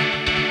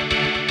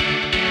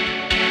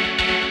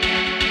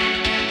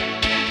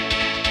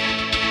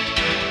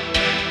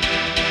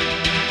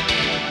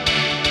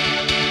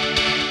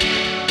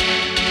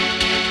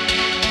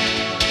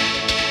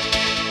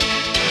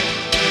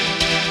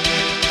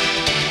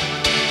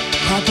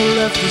 Papa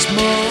left this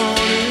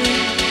morning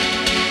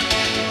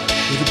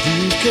with a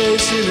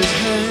briefcase in his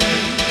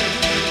hand.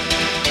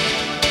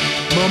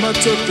 Mama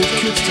took the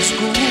kids to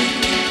school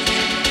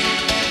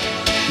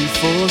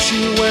before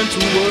she went to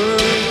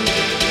work.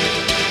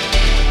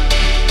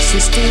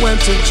 Sister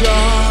went to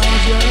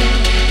Georgia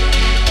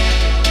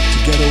to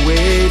get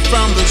away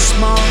from the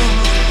smog.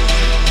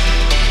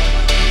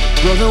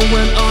 Brother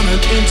went on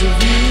an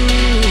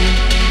interview,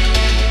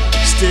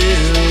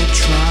 still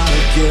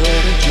trying to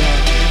get a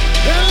job.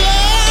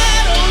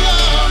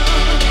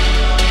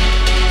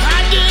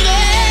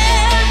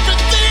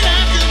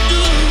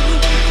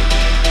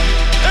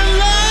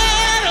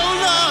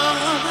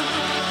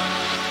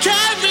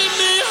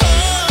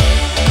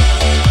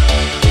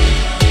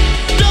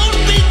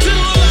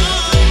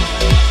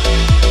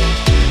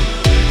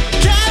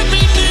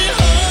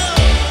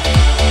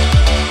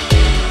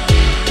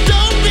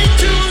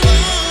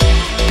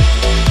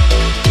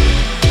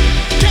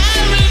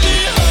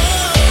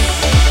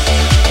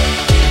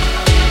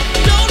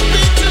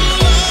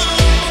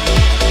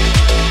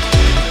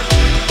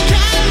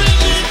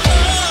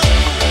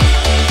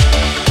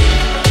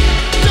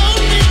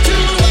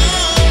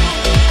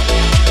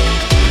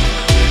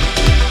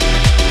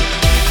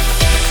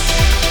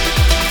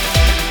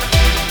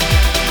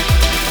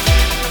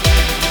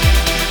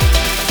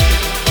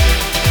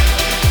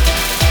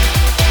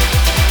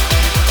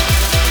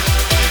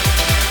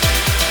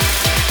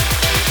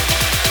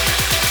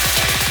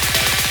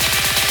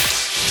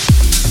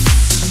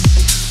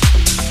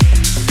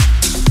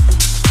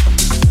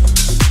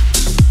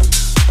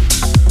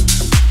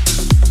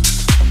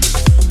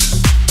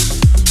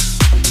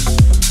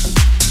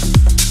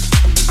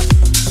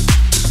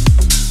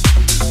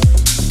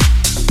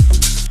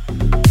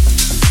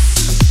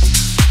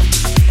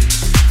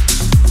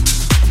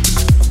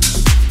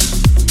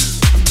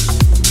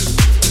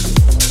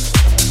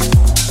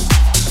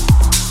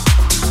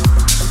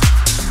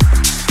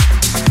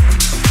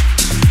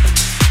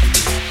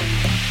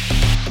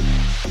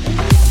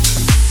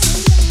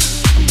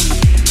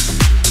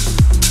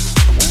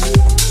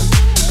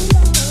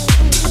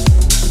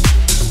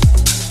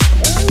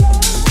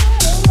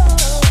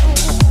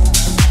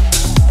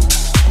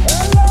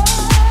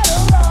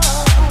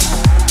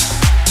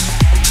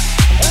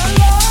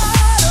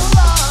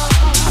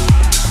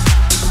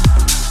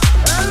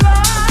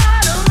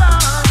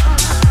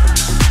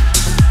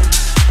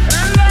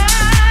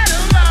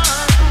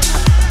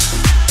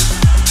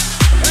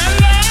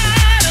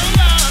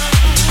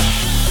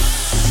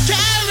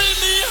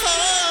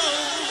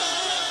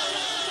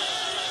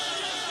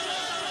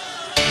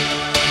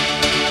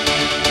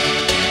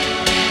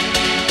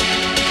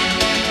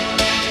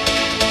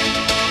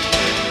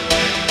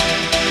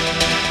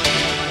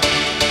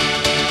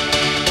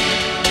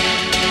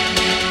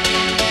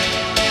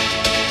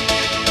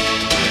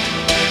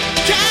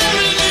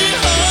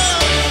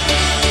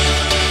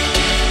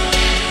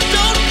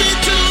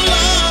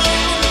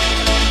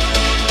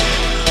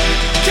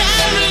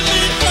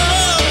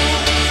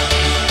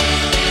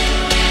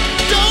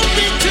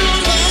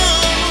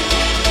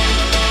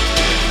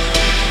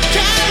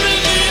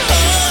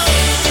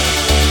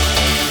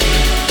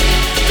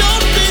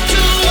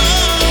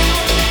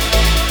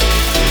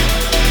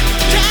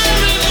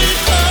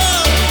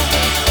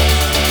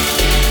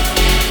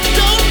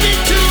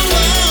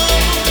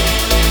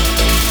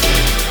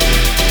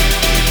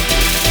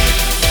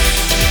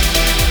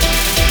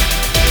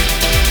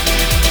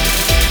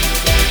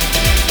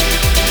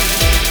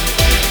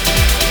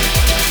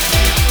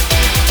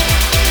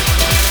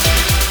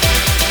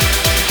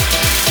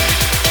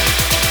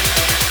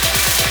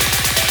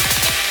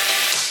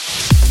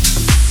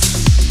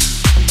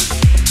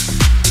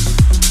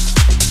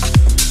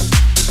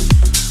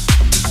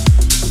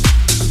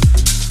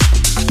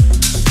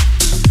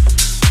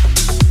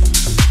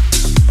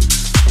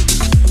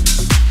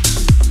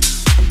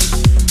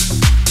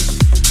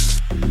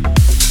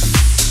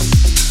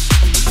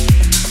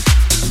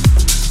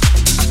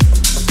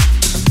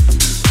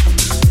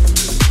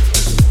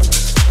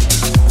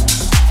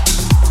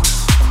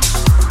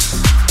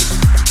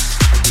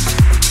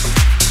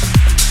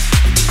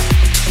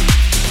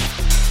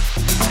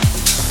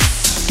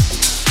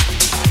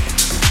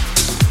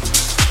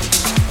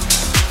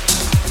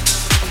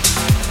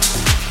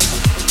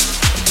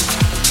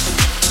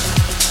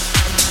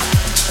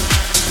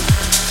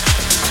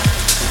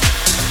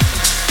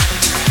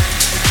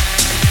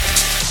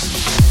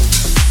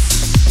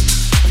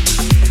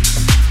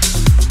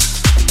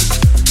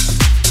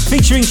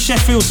 Featuring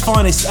Sheffield's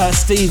finest,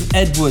 Steve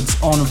Edwards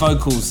on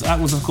vocals. That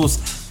was, of course,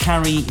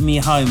 Carry Me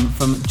Home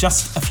from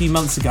just a few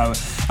months ago.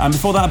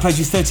 Before that, I played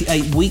you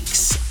 38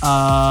 Weeks,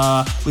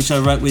 which I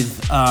wrote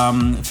with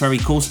Ferry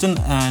Corsten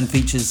and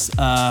features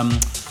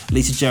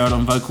Lisa Gerrard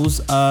on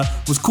vocals.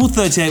 Was called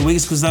 38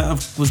 Weeks because that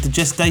was the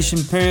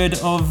gestation period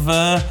of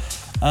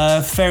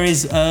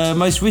Ferry's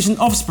most recent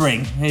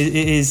offspring,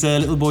 his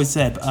little boy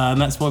Seb, and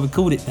that's why we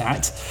called it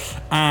that.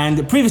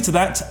 And previous to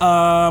that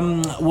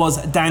was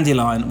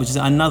Dandelion, which is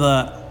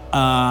another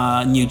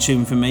new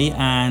tune for me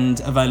and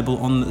available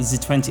on the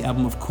 20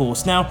 album, of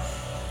course. Now,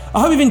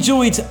 I hope you've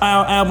enjoyed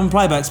our album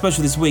playback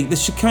special this week. The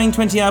Chicane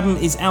 20 album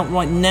is out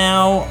right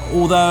now,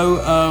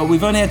 although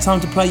we've only had time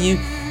to play you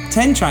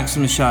 10 tracks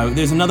from the show.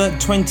 There's another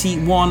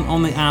 21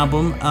 on the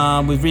album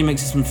with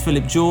remixes from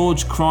Philip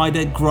George,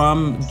 Kryder,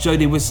 Grum,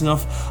 Jody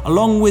Wisternoff,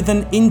 along with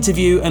an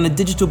interview and a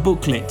digital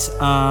booklet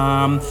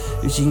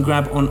which you can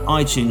grab on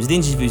iTunes. The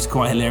interview is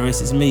quite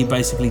hilarious. It's me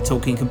basically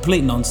talking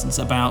complete nonsense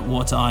about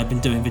what I've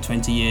been doing for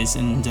 20 years,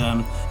 and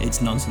it's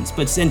nonsense,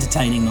 but it's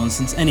entertaining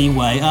nonsense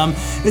anyway.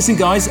 Listen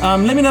guys,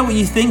 let me know what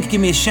you think.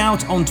 Give me a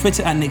shout on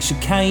Twitter at Nick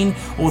Chicane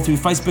or through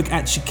Facebook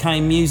at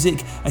Chicane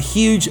Music. A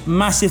huge,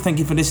 massive thank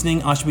you for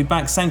listening. I shall be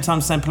back same time,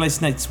 same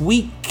place next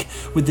week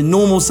with the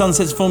normal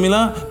Sunsets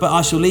formula, but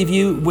I shall leave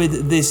you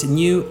with this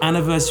new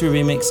anniversary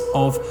remix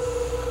of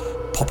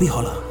Poppy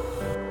Holler.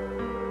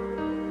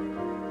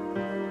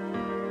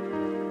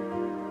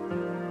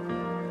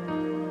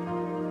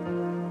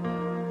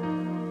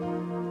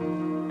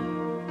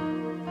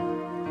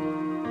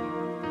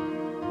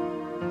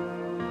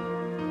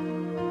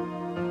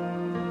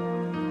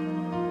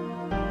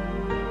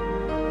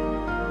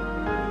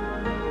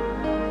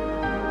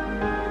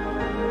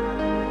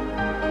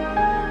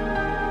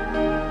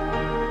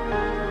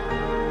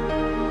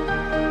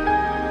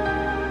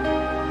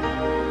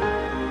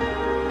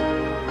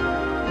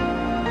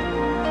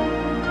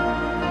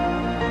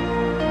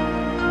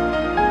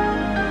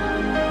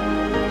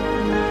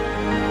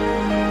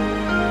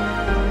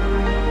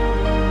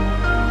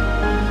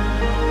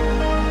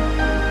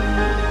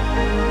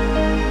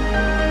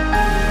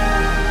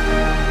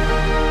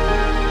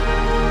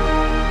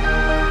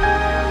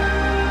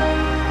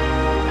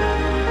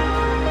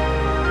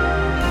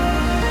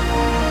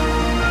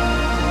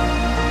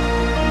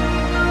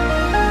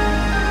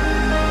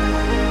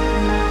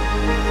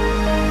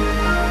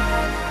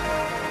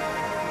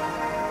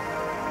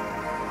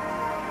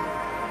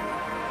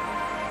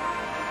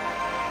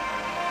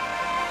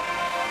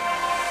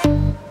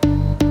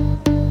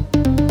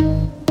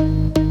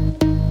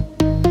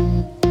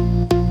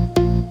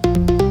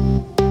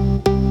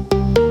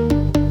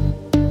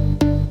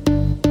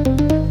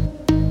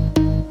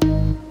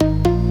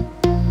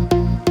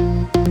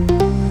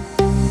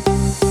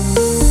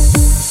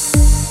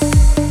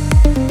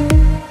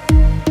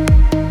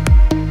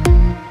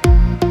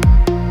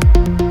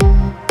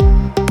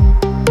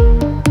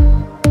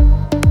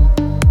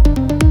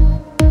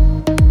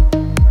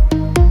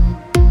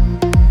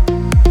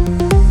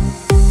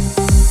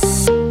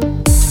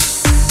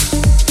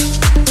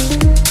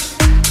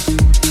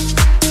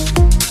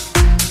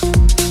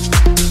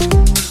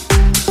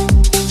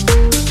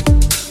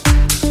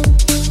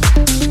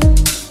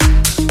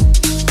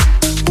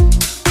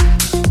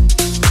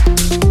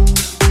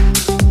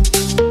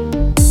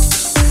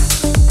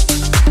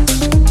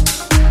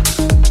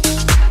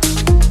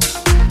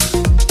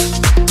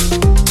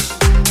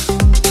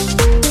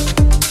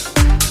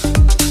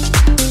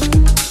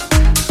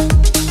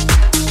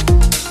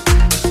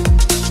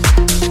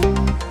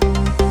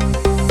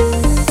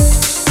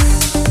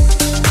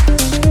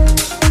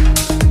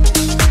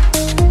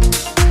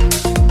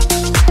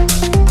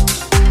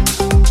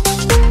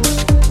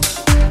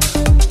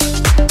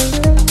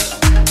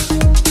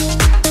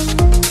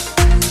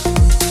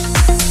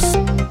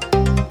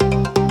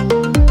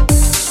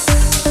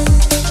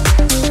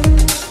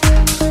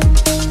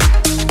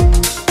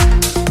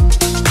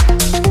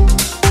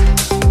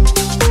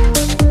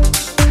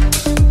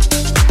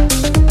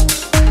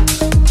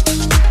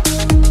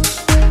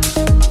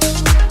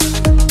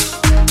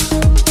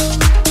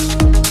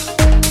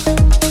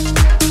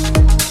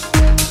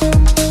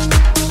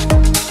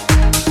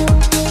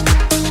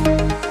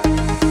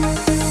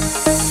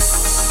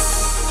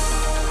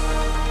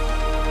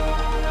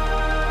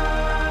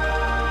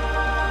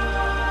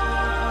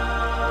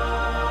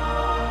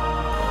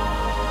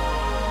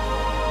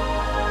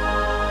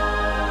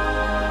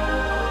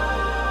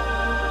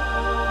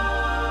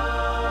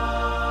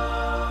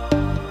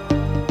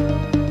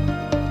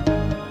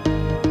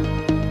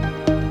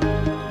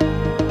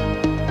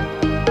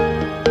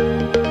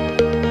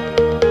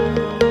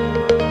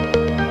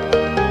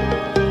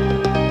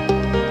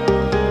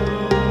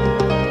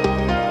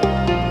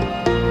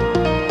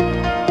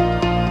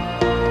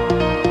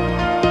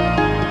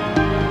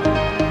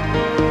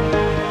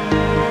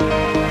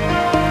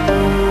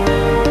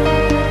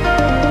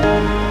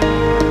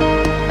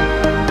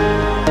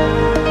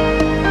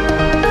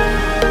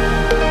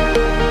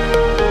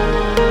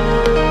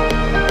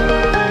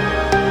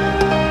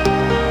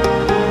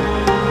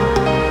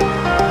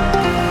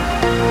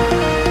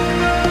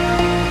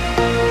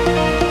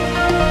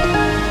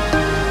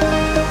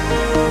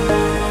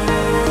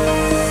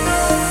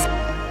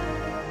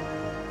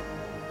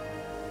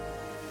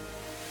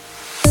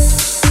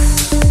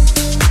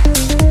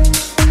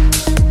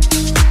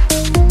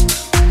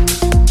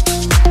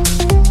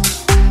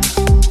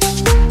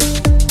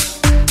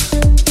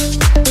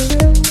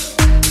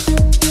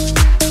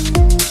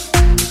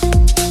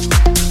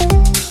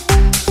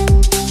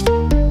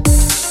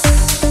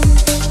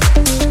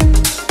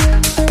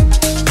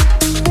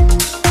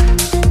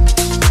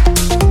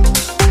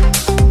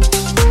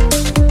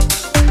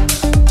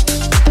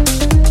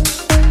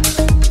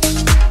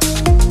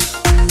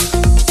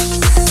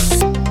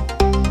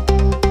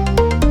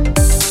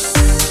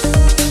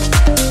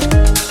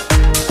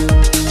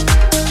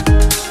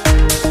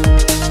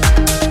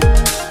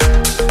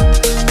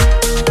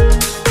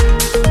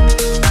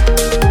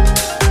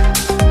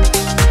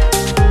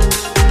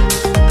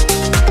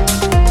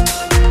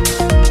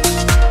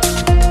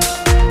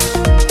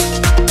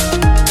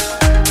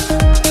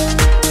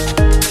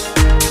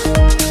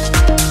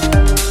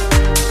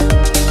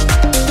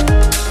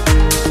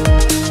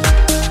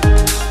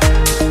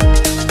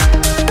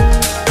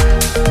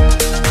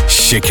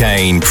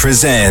 Chicane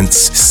presents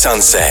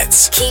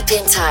Sunsets. Keep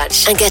in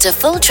touch and get a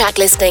full track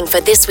listing for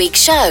this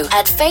week's show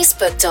at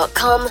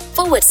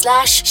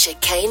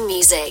facebook.com/Chicane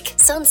Music.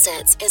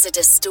 Sunsets is a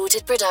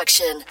Distorted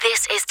production.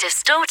 This is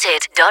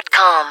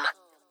distorted.com.